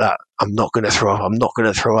I was like that, I'm not going to throw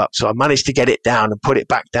up. So I managed to get it down and put it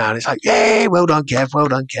back down. It's like, yay, well done, Kev. I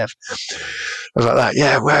was like that,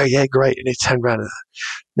 yeah, great. And he turned around, and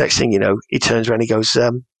next thing you know, he turns around and he goes,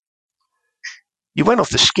 you went off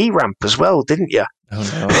the ski ramp as well, didn't you? Oh,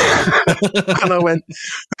 no. And I went,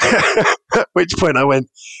 at which point I went,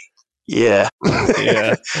 yeah.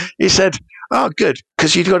 He said, oh, good,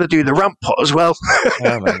 because you've got to do the ramp pot as well.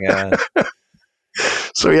 Oh, my God.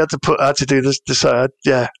 So he had to do this.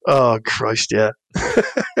 Yeah. Oh, Christ, yeah.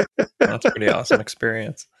 That's a pretty awesome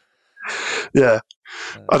experience. Yeah.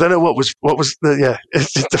 I don't know what was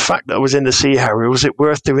the fact that I was in the Sea Harrier. Was it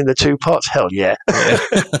worth doing the two pots? Hell yeah.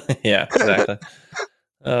 Yeah, exactly.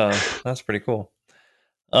 That's pretty cool.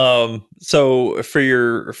 So for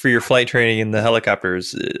your flight training in the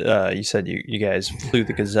helicopters, you said you guys flew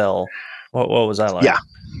the Gazelle. What was that like? Yeah.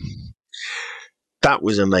 That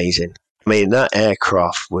was amazing. I mean, that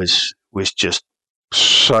aircraft was just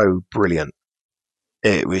so brilliant.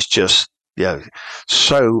 It was just,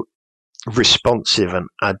 so responsive and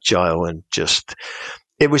agile, and just,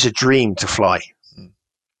 it was a dream to fly.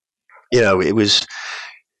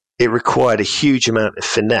 It required a huge amount of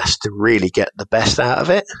finesse to really get the best out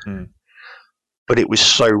of it, but it was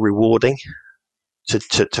so rewarding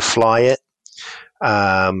to fly it.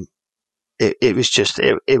 It was just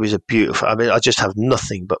it was a beautiful. I mean, I just have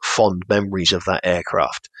nothing but fond memories of that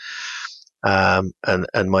aircraft. And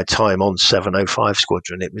my time on 705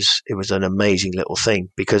 Squadron, it was an amazing little thing,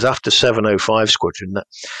 because after 705 Squadron,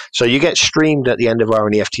 so you get streamed at the end of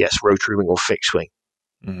RNEFTS, rotary wing or fixed wing,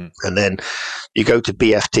 and then you go to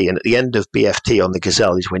BFT, and at the end of BFT on the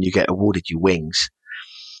Gazelle is when you get awarded your wings.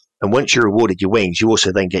 And once you're awarded your wings, you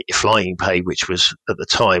also then get your flying pay, which was at the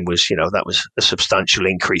time was, that was a substantial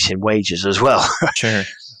increase in wages as well. Sure.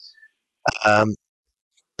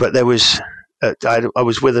 But there was, I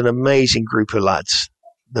was with an amazing group of lads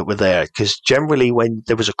that were there, because generally when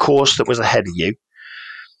there was a course that was ahead of you,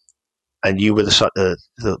 and you were the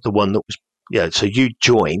one that was, so you'd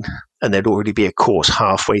join, and there'd already be a course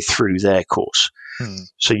halfway through their course.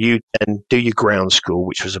 So you then do your ground school,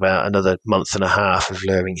 which was about another month and a half of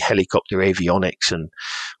learning helicopter avionics and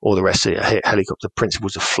all the rest of it, helicopter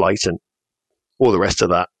principles of flight and all the rest of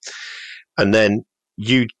that. And then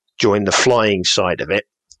you join the flying side of it,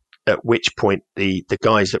 at which point the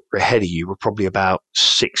guys that were ahead of you were probably about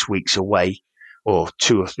 6 weeks away, or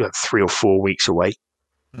 3 or 4 weeks away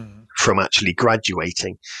from actually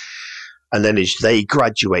graduating. And then as they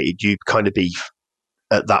graduated, you'd kind of be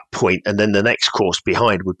at that point, and then the next course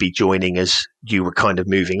behind would be joining as you were kind of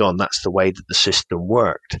moving on. That's the way that the system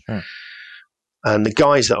worked. And the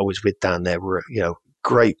guys that I was with down there were,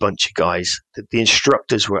 great bunch of guys. The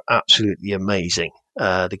instructors were absolutely amazing.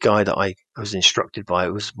 The guy that I was instructed by,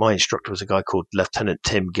 my instructor was a guy called Lieutenant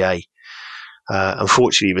Tim Gay.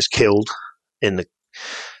 Unfortunately, he was killed in the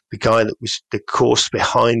guy that was the course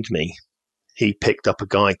behind me. He picked up a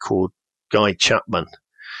guy called Guy Chapman,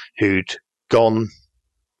 who'd gone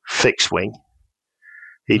fixed wing.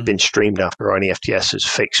 He'd been streamed after RNEFTS as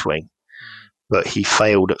fixed wing, but he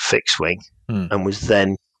failed at fixed wing and was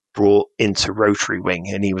then brought into rotary wing,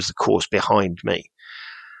 and he was the course behind me.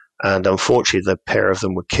 And unfortunately, the pair of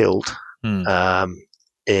them were killed in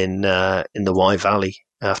the Wye Valley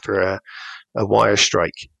after a wire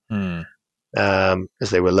strike, as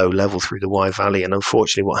they were low level through the Wye Valley. And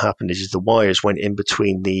unfortunately, what happened is the wires went in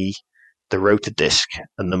between the rotor disc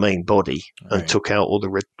and the main body and took out all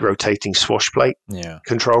the rotating swash plate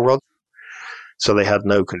control rod. So they had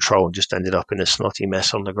no control and just ended up in a snotty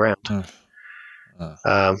mess on the ground.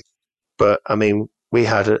 But I mean, we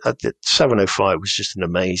had the 705 was just an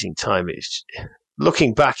amazing time.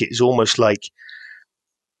 Looking back, it was almost like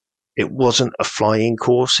it wasn't a flying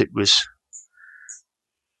course. It was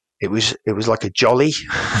like a jolly,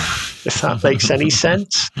 if that makes any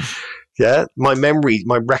sense. Yeah, my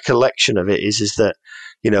recollection of it is that,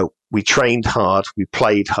 we trained hard, we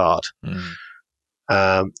played hard.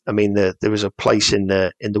 I mean, there was a place in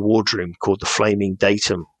the wardroom called the Flaming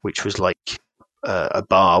Datum, which was like a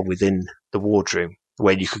bar within the wardroom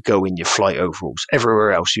where you could go in your flight overalls.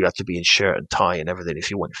 Everywhere else, you had to be in shirt and tie and everything if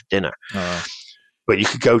you went for dinner. But you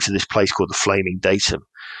could go to this place called the Flaming Datum,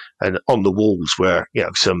 and on the walls were,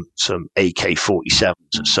 some AK-47s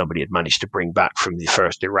that somebody had managed to bring back from the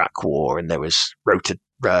first Iraq War, and there was rotor,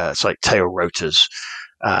 it's like tail rotors,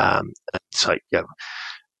 it's like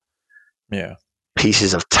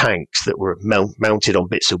pieces of tanks that were mounted on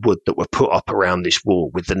bits of wood that were put up around this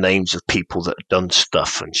wall with the names of people that had done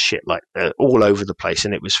stuff and shit like all over the place.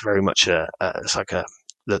 And it was very much it's like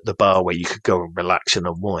the bar where you could go and relax and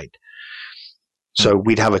unwind. So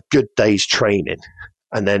we'd have a good day's training,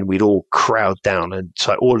 and then we'd all crowd down, and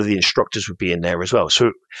so all of the instructors would be in there as well.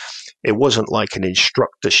 So it wasn't like an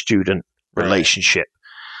instructor-student relationship.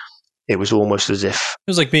 It was almost as if it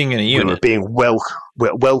was like being in a unit. We were being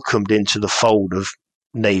welcomed into the fold of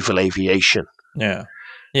naval aviation. Yeah.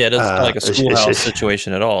 Yeah, it doesn't like a schoolhouse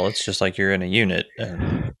situation at all. It's just like you're in a unit,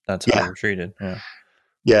 and that's how you're treated.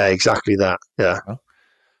 Yeah, exactly that. Yeah.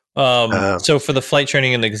 So for the flight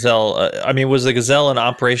training in the Gazelle, was the Gazelle an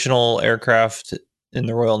operational aircraft in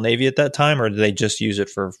the Royal Navy at that time, or did they just use it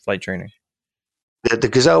for flight training? The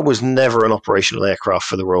Gazelle was never an operational aircraft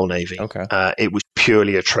for the Royal Navy. Okay. It was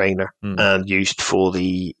purely a trainer and used for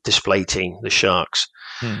the display team, the Sharks.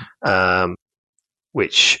 Some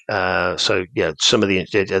of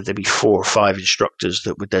there'd be 4 or 5 instructors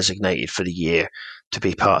that were designated for the year to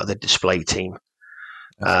be part of the display team.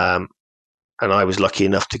 Okay. And I was lucky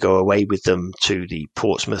enough to go away with them to the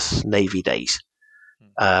Portsmouth Navy days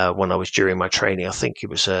when I was during my training. I think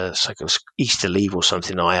it was Easter leave or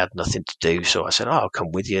something. I had nothing to do, so I said, "I'll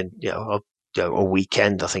come with you." And a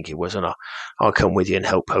weekend, I think it was, and I'll come with you and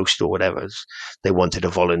help host or whatever. They wanted a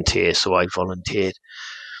volunteer, so I volunteered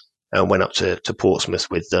and went up to Portsmouth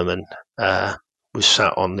with them, and was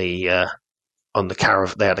sat on the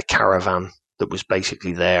caravan. They had a caravan that was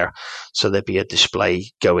basically there, so there'd be a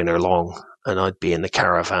display going along and I'd be in the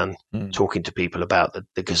caravan talking to people about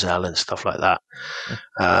the gazelle and stuff like that.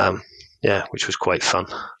 Which was quite fun.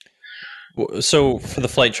 So for the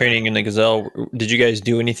flight training in the gazelle, did you guys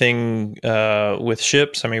do anything with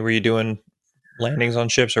ships? I mean, were you doing landings on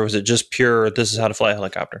ships, or was it just pure, this is how to fly a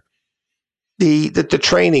helicopter? The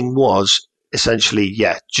training was essentially,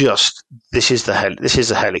 just this is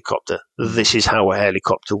a helicopter. This is how a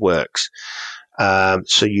helicopter works.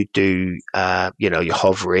 So you do, your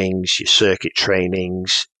hoverings, your circuit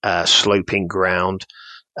trainings, sloping ground,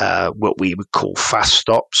 what we would call fast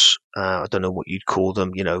stops. I don't know what you'd call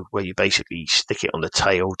them, where you basically stick it on the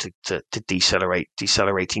tail to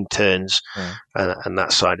decelerating turns and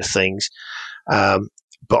that side of things.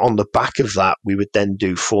 But on the back of that, we would then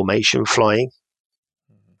do formation flying.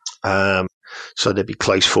 So there'd be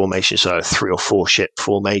close formations, so 3 or 4 ship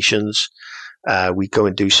formations. We'd go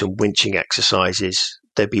and do some winching exercises.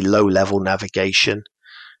 There'd be low-level navigation.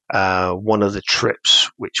 One of the trips,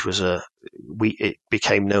 which was it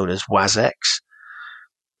became known as WASX,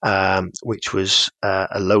 which was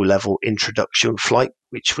a low-level introduction flight,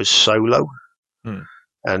 which was solo.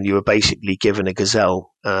 And you were basically given a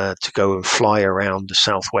gazelle to go and fly around the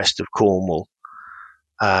southwest of Cornwall,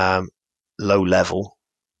 low level,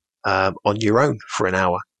 on your own for an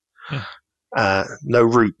hour. No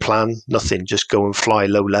route plan, nothing. Just go and fly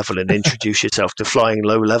low level and introduce yourself to flying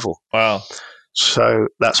low level. Wow. So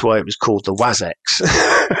that's why it was called the WASX,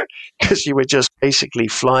 because you were just basically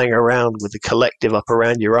flying around with the collective up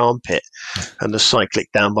around your armpit and the cyclic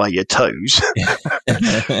down by your toes.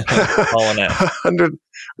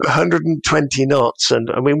 120 knots. And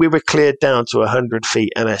I mean, we were cleared down to 100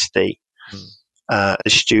 feet MSD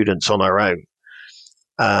as students on our own.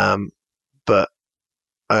 But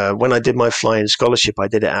when I did my flying scholarship, I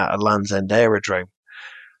did it at a Land's End aerodrome.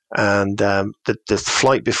 And the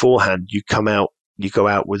flight beforehand, you go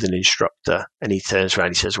out with an instructor, and he turns around,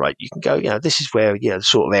 he says, right, you can go, this is where, the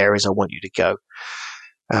sort of areas I want you to go.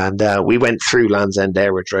 And we went through Land's End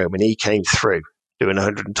aerodrome, and he came through doing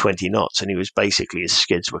 120 knots, and he was basically, his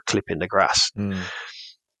skids were clipping the grass.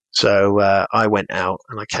 So I went out,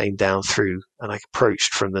 and I came down through, and I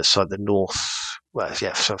approached from the side,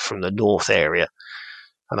 so from the north area.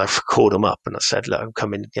 And I called him up, and I said, look, I'm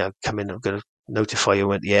coming, I'm going to notify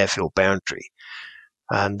you at the airfield boundary.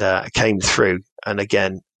 And I came through, and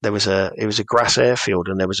again, it was a grass airfield,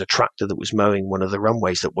 and there was a tractor that was mowing one of the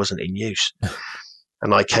runways that wasn't in use.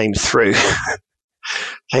 And I came through,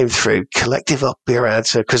 collective up your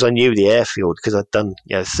answer, because I knew the airfield, because I'd done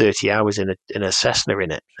 30 hours in a Cessna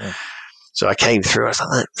in it. Yeah. So I came through, I was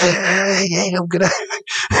like, I'm going to...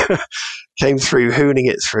 Came through, hooning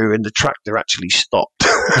it through, and the tractor actually stopped.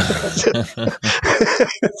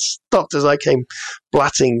 Stopped as I came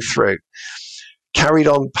blatting through. Carried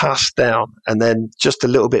on past down, and then just a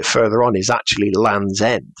little bit further on is actually Land's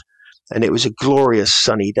End. And it was a glorious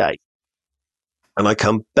sunny day. And I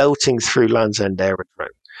come belting through Land's End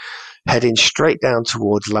aerodrome, heading straight down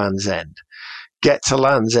towards Land's End. Get to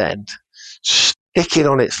Land's End, stick it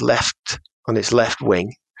on its left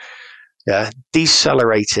wing,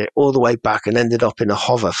 decelerate it all the way back, and ended up in a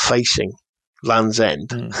hover facing Land's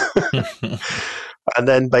End. And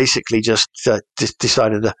then basically just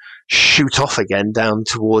decided to shoot off again down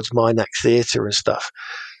towards Minack Theatre and stuff.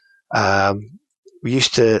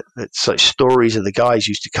 It's like stories of the guys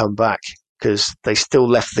used to come back because they still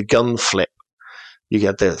left the gun flip. You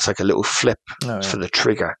get it's like a little flip for the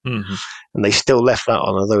trigger. Mm-hmm. And they still left that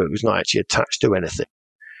on, although it was not actually attached to anything.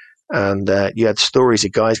 And you had stories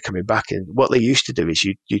of guys coming back, and what they used to do is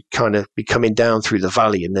you'd kind of be coming down through the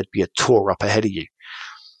valley, and there'd be a tor up ahead of you.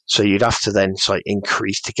 So you'd have to then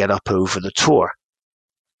increase to get up over the tor.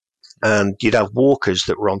 And you'd have walkers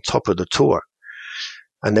that were on top of the tor.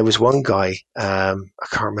 And there was one guy, I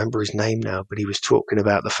can't remember his name now, but he was talking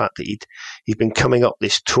about the fact that he'd been coming up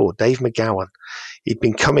this tor, Dave McGowan. He'd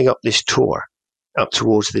been coming up this tor, up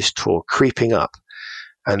towards this tor, creeping up.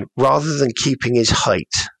 And rather than keeping his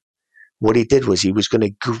height, what he did was he was going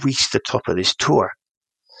to grease the top of this tor.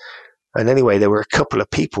 And anyway, there were a couple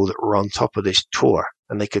of people that were on top of this tor,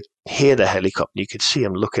 and they could hear the helicopter. You could see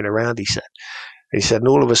him looking around, he said. And he said, and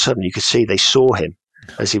all of a sudden you could see they saw him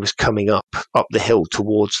as he was coming up the hill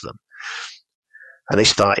towards them. And they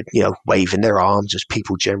started, waving their arms as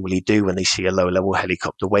people generally do when they see a low-level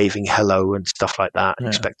helicopter, waving hello and stuff like that, and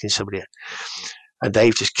expecting somebody. And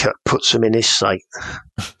Dave just puts them in his sight,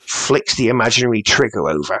 flicks the imaginary trigger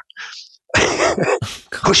over,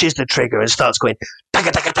 pushes the trigger and starts going,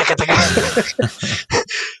 taka, taka, taka, taka,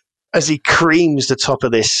 as he creams the top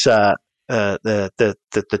of this, the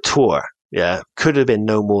tor. Yeah, could have been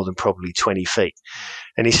no more than probably 20 feet.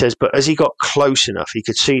 And he says, but as he got close enough, he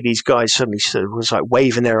could see these guys suddenly was like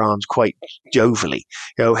waving their arms quite jovially.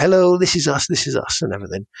 Hello, this is us, and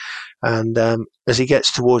everything. And as he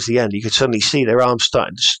gets towards the end, you could suddenly see their arms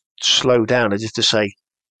starting to slow down as if to say,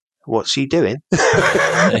 what's he doing?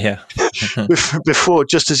 Yeah. Before,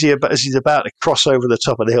 just as he's about to cross over the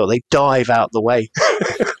top of the hill, they dive out the way,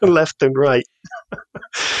 left and right.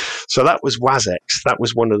 So that was WASX. That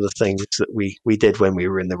was one of the things that we did when we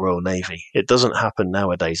were in the Royal Navy. It doesn't happen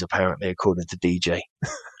nowadays, apparently, according to DJ.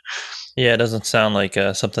 Yeah, it doesn't sound like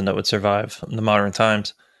something that would survive in the modern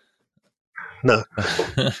times. No.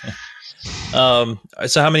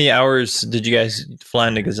 So how many hours did you guys fly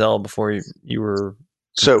into Gazelle before you were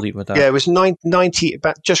complete with that? Yeah, it was 90,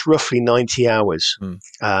 about just roughly 90 hours in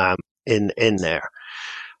there.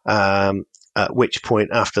 At which point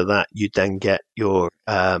after that, you'd then get your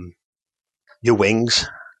wings,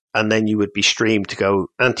 and then you would be streamed to go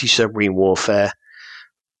anti-submarine warfare,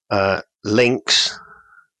 links.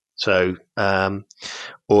 So,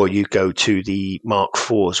 or you go to the Mark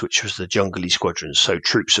IVs, which was the Jungly squadrons, so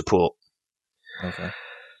troop support. Okay.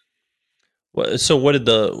 So what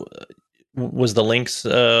was the links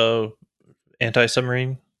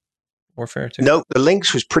anti-submarine warfare too? No, the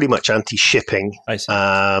links was pretty much anti-shipping. I see.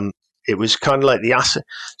 It was kind of like the asset.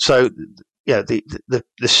 So, yeah, the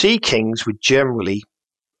Sea Kings were generally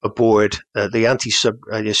aboard the anti-sub.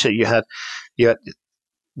 So you had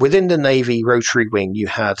within the Navy rotary wing, you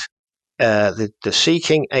had the Sea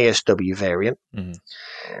King ASW variant.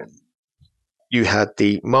 Mm-hmm. You had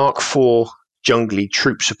the Mark IV Jungly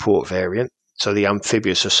troop support variant, so the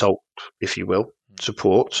amphibious assault, if you will,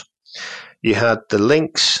 support. You had the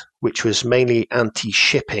Lynx, which was mainly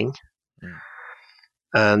anti-shipping.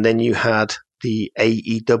 And then you had the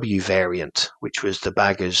AEW variant, which was the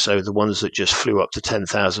baggers, so the ones that just flew up to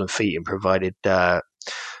 10,000 feet and provided,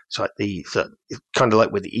 it's like the kind of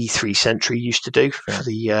like what the E3 Sentry used to do for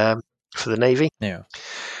the Navy. Yeah.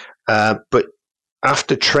 But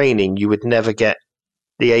after training, you would never get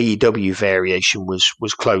the AEW variation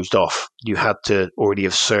was closed off. You had to already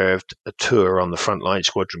have served a tour on the frontline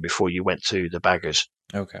squadron before you went to the baggers.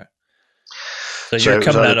 Okay. So you're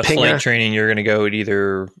coming out of flight training, you're going to go at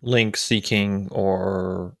either Lynx, Sea King,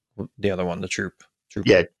 or the other one, the troop.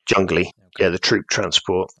 Yeah, Jungly. Okay. Yeah, the troop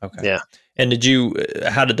transport. Okay. Yeah. And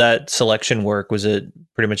how did that selection work? Was it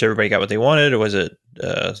pretty much everybody got what they wanted, or was it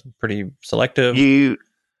pretty selective? You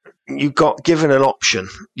got given an option.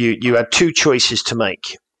 You had two choices to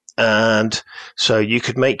make. And so you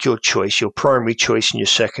could make your choice, your primary choice and your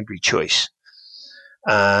secondary choice.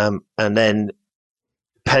 And then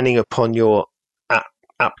depending upon your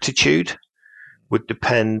aptitude would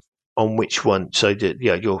depend on which one. So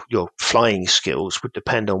your flying skills would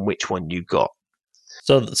depend on which one you got.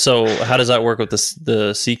 So how does that work with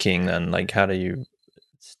the Sea King then? Like, how do you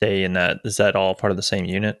stay in that? Is that all part of the same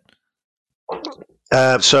unit?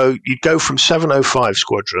 So you'd go from 705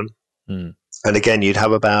 Squadron, and again, you'd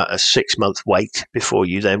have about a 6-month wait before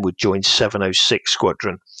you then would join 706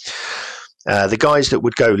 Squadron. The guys that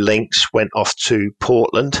would go Lynx went off to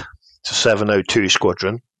Portland to 702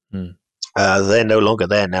 Squadron. They're no longer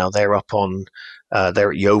there now. They're up on,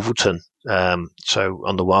 they're at Yeovilton, so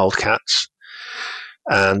on the Wildcats.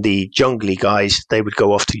 And the Jungly guys, they would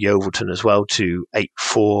go off to Yeovilton as well to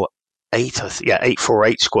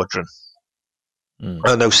 848 Squadron.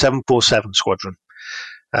 No, 747 Squadron.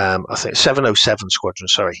 I think 707 Squadron,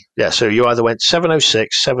 sorry. Yeah, so you either went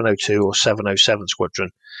 706, 702, or 707 Squadron.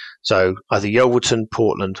 So either Yeovilton,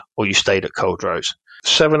 Portland, or you stayed at Coldrose.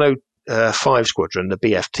 705 Squadron, the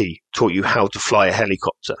BFT, taught you how to fly a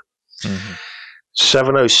helicopter.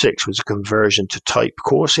 706 was a conversion to type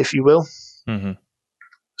course, if you will.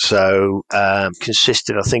 So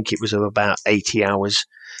consisted, I think it was of about 80 hours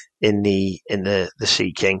in the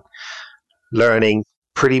Sea King, learning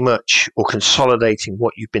pretty much or consolidating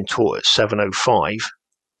what you've been taught at 705,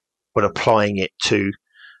 but applying it to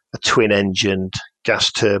a twin-engined,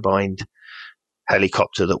 gas-turbined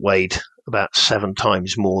helicopter that weighed about 7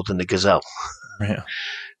 times more than the Gazelle. Yeah.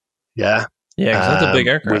 Yeah. Yeah, 'cause that's a big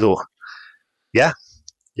aircraft.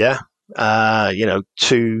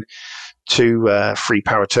 Two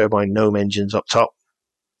 3-power turbine Gnome engines up top.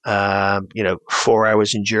 4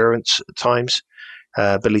 hours endurance at times.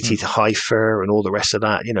 Ability to high fur and all the rest of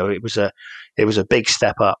that. It was a big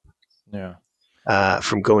step up. Yeah.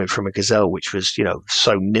 From going from a Gazelle, which was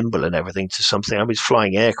so nimble and everything, to something. I was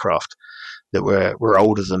flying aircraft that were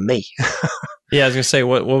older than me. Yeah, I was gonna say,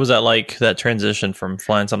 what was that like? That transition from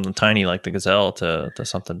flying something tiny like the Gazelle to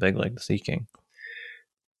something big like the Sea King?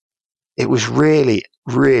 It was really,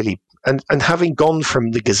 really and having gone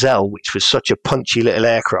from the Gazelle, which was such a punchy little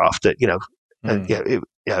aircraft that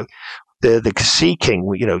the Sea King,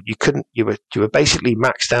 you were basically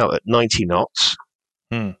maxed out at 90 knots.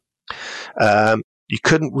 You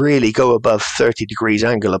couldn't really go above 30 degrees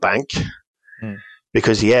angular bank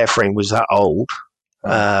because the airframe was that old.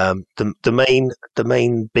 The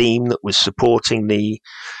main beam that was supporting the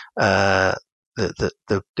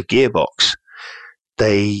gearbox,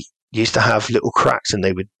 they used to have little cracks, and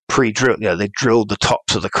they would pre-drill. They drilled the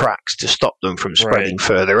tops of the cracks to stop them from spreading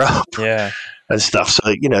further up. Yeah. And stuff.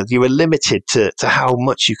 So, you were limited to how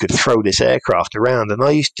much you could throw this aircraft around. And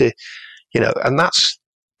I used to, and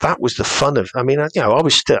that was the fun of, I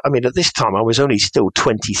was still, at this time, I was only still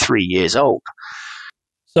 23 years old.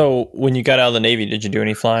 So when you got out of the Navy, did you do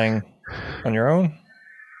any flying on your own?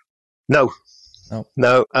 No.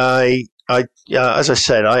 As I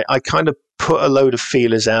said, I kind of put a load of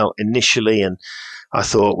feelers out initially, and I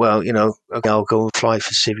thought, well, okay, I'll go and fly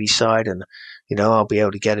for Civvy side, and I'll be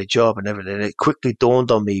able to get a job and everything. It quickly dawned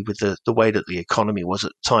on me with the way that the economy was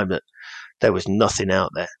at the time that there was nothing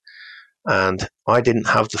out there. And I didn't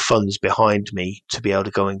have the funds behind me to be able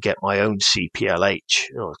to go and get my own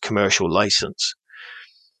CPLH or commercial license.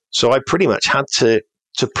 So I pretty much had to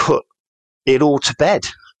put it all to bed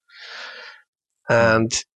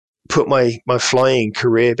and put my flying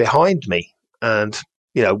career behind me. And,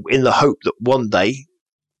 in the hope that one day,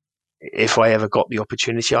 if I ever got the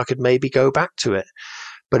opportunity, I could maybe go back to it.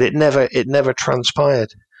 But it never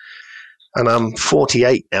transpired. And I'm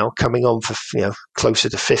 48 now, coming on for, closer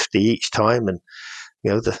to 50 each time. And,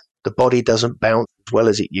 the body doesn't bounce as well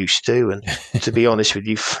as it used to. And to be honest with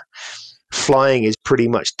you, flying is pretty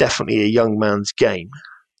much definitely a young man's game.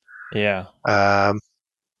 Yeah. And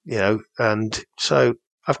so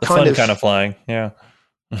I've the kind of flying. Yeah.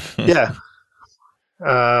 Yeah.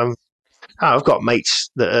 I've got mates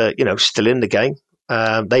that are, still in the game.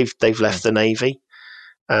 They've left the Navy,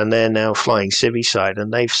 and they're now flying Civvy side,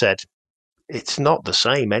 and they've said it's not the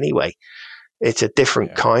same anyway. It's a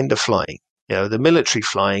different kind of flying. The military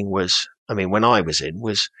flying was, when I was in,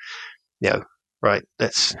 was, right,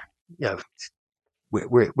 let's,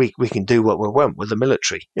 we can do what we want with the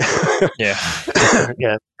military. Yeah.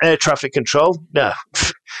 Yeah. Air traffic control? No.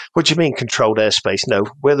 What do you mean controlled airspace? No,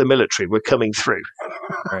 we're the military. We're coming through.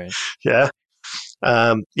 Right. Yeah.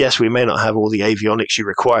 Yes, we may not have all the avionics you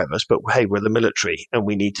require of us, but hey, we're the military and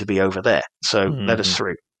we need to be over there. So let us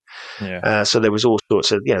through. Yeah. So there was all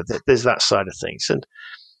sorts of, there's that side of things. And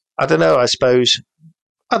I don't know, I suppose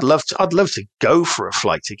I'd love to go for a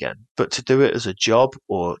flight again, but to do it as a job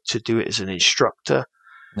or to do it as an instructor,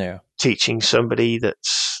 teaching somebody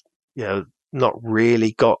that's, not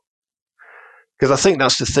really got, because I think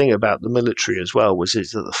that's the thing about the military as well, is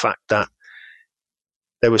that the fact that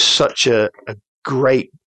there was such a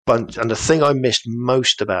great bunch. And the thing I missed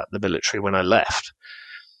most about the military when I left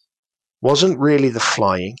wasn't really the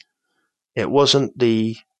flying. It wasn't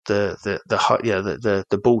the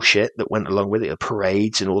bullshit that went along with it, the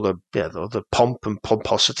parades and all the pomp and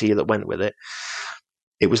pomposity that went with it.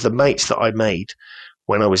 It was the mates that I made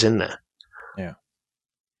when I was in there. Yeah.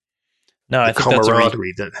 No, I think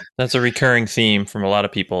that's a recurring theme from a lot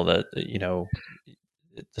of people that,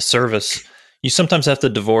 the service, you sometimes have to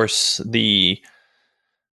divorce the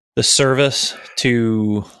service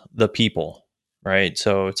to the people, right?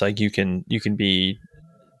 So it's like you can be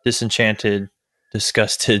disenchanted,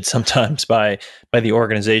 disgusted sometimes by the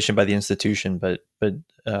organization, by the institution, but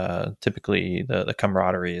typically the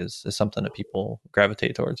camaraderie is something that people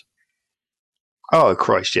gravitate towards. Oh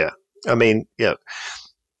Christ, yeah.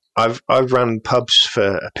 I've run pubs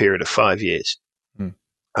for a period of 5 years,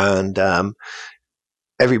 and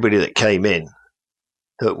everybody that came in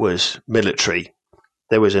that was military,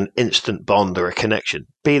 there was an instant bond or a connection.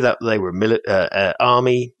 Be that they were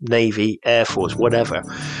Army, Navy, Air Force, whatever.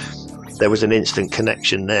 There was an instant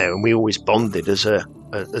connection there, and we always bonded as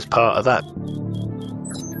part of that.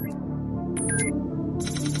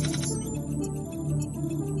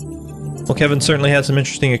 Well, Kevin certainly had some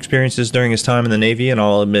interesting experiences during his time in the Navy, and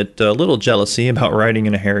I'll admit a little jealousy about riding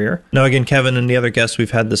in a Harrier. Now, again, Kevin and the other guests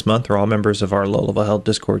we've had this month are all members of our low-level held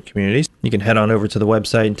Discord communities. You can head on over to the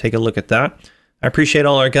website and take a look at that. I appreciate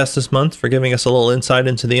all our guests this month for giving us a little insight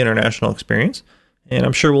into the international experience, and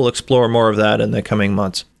I'm sure we'll explore more of that in the coming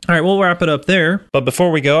months. All right, we'll wrap it up there. But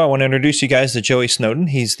before we go, I want to introduce you guys to Joey Snowden.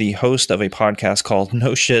 He's the host of a podcast called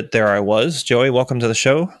No Shit, There I Was. Joey, welcome to the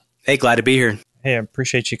show. Hey, glad to be here. Hey, I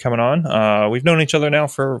appreciate you coming on. We've known each other now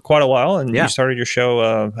for quite a while, and you started your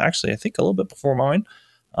show, actually, I think a little bit before mine.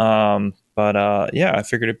 But I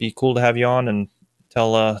figured it'd be cool to have you on and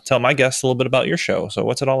tell my guests a little bit about your show. So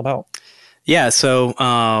what's it all about? Yeah, so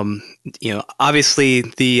obviously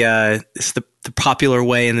it's the popular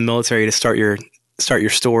way in the military to start your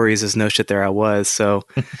stories is no shit there I was. So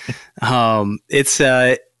it's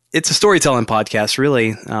a storytelling podcast,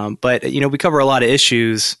 really. But we cover a lot of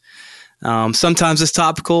issues. Sometimes it's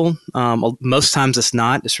topical. Most times it's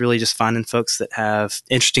not. It's really just finding folks that have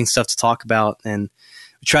interesting stuff to talk about, and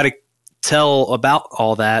we try to tell about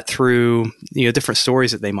all that through different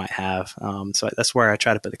stories that they might have. So that's where I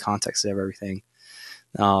try to put the context of everything.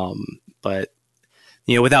 But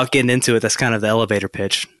without getting into it, that's kind of the elevator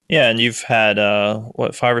pitch. Yeah, and you've had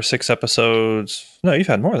 5 or 6 episodes? No, you've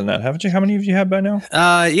had more than that, haven't you? How many have you had by now?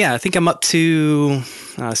 Yeah, I think I'm up to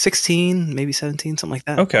 16, maybe 17, something like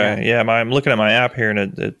that. Okay, yeah, I'm looking at my app here,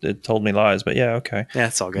 and it told me lies, but yeah, okay. Yeah,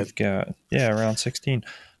 it's all good. You've got, around 16.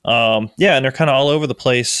 And they're kind of all over the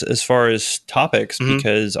place as far as topics,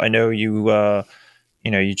 because I know you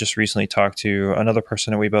just recently talked to another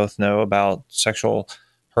person that we both know about sexual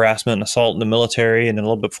harassment and assault in the military, and then a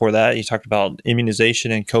little bit before that, you talked about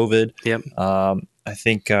immunization and COVID. Yep. I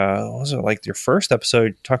think what was it, like your first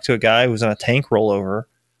episode? You talked to a guy who was on a tank rollover.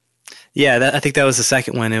 Yeah, I think that was the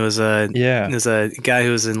second one. It was a guy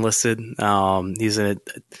who was enlisted.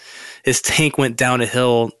 His tank went down a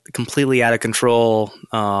hill completely out of control.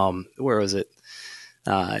 Where was it?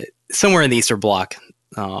 Somewhere in the Eastern Bloc.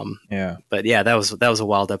 But yeah, that was a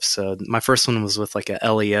wild episode. My first one was with like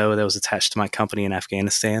a LEO that was attached to my company in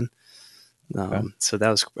Afghanistan. So that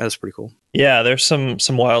was pretty cool. Yeah, there's some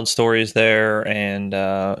wild stories there, and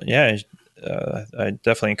I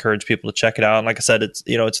definitely encourage people to check it out. And like I said, it's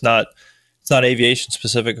it's not aviation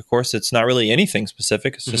specific, of course. It's not really anything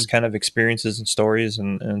specific. It's just kind of experiences and stories,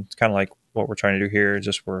 and it's kind of like what we're trying to do here.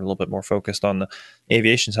 Just we're a little bit more focused on the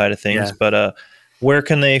aviation side of things. Yeah. But where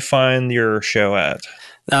can they find your show at?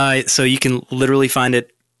 So you can literally find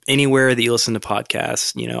it anywhere that you listen to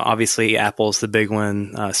podcasts. Obviously Apple's the big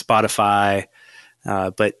one, Spotify.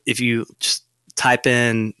 But if you just type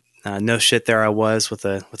in "no shit there I was" with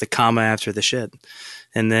a comma after the shit,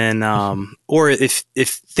 and then or if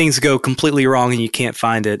things go completely wrong and you can't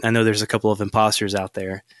find it, I know there's a couple of imposters out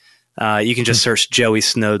there. You can just search Joey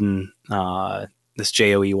Snowden. That's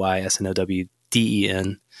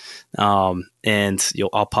JoeySnowden. And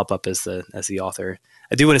I'll pop up as the author.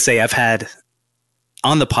 I do want to say I've had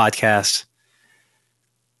on the podcast,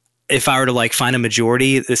 if I were to find a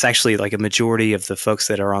majority, it's actually like a majority of the folks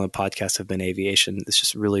that are on the podcast have been aviation. It's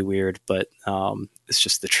just really weird, but it's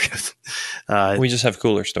just the truth. We just have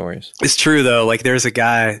cooler stories. It's true though. Like there's a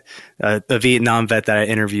guy, a Vietnam vet that I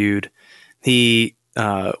interviewed. He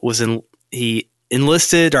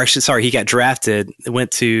enlisted, or actually, sorry, he got drafted,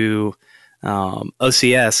 went to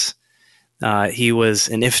OCS. He was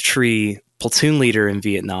an infantry platoon leader in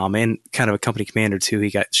Vietnam and kind of a company commander too. He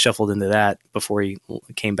got shuffled into that before he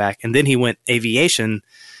came back, and then he went aviation.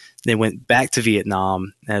 They went back to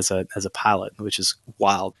Vietnam as a pilot, which is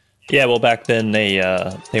wild. Yeah, well, back then they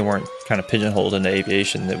weren't kind of pigeonholed into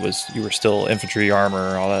aviation. It was, you were still infantry,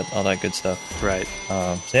 armor, all that good stuff. Right.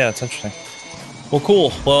 Yeah, it's interesting. Well,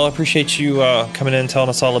 cool. Well, I appreciate you coming in and telling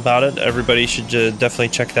us all about it. Everybody should definitely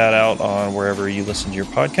check that out on wherever you listen to your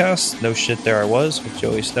podcast. No Shit There I Was with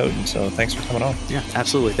Joey Snowden. So thanks for coming on. Yeah,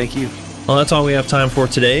 absolutely. Thank you. Well, that's all we have time for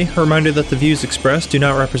today. A reminder that the views expressed do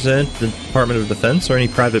not represent the Department of Defense or any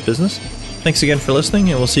private business. Thanks again for listening,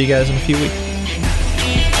 and we'll see you guys in a few weeks.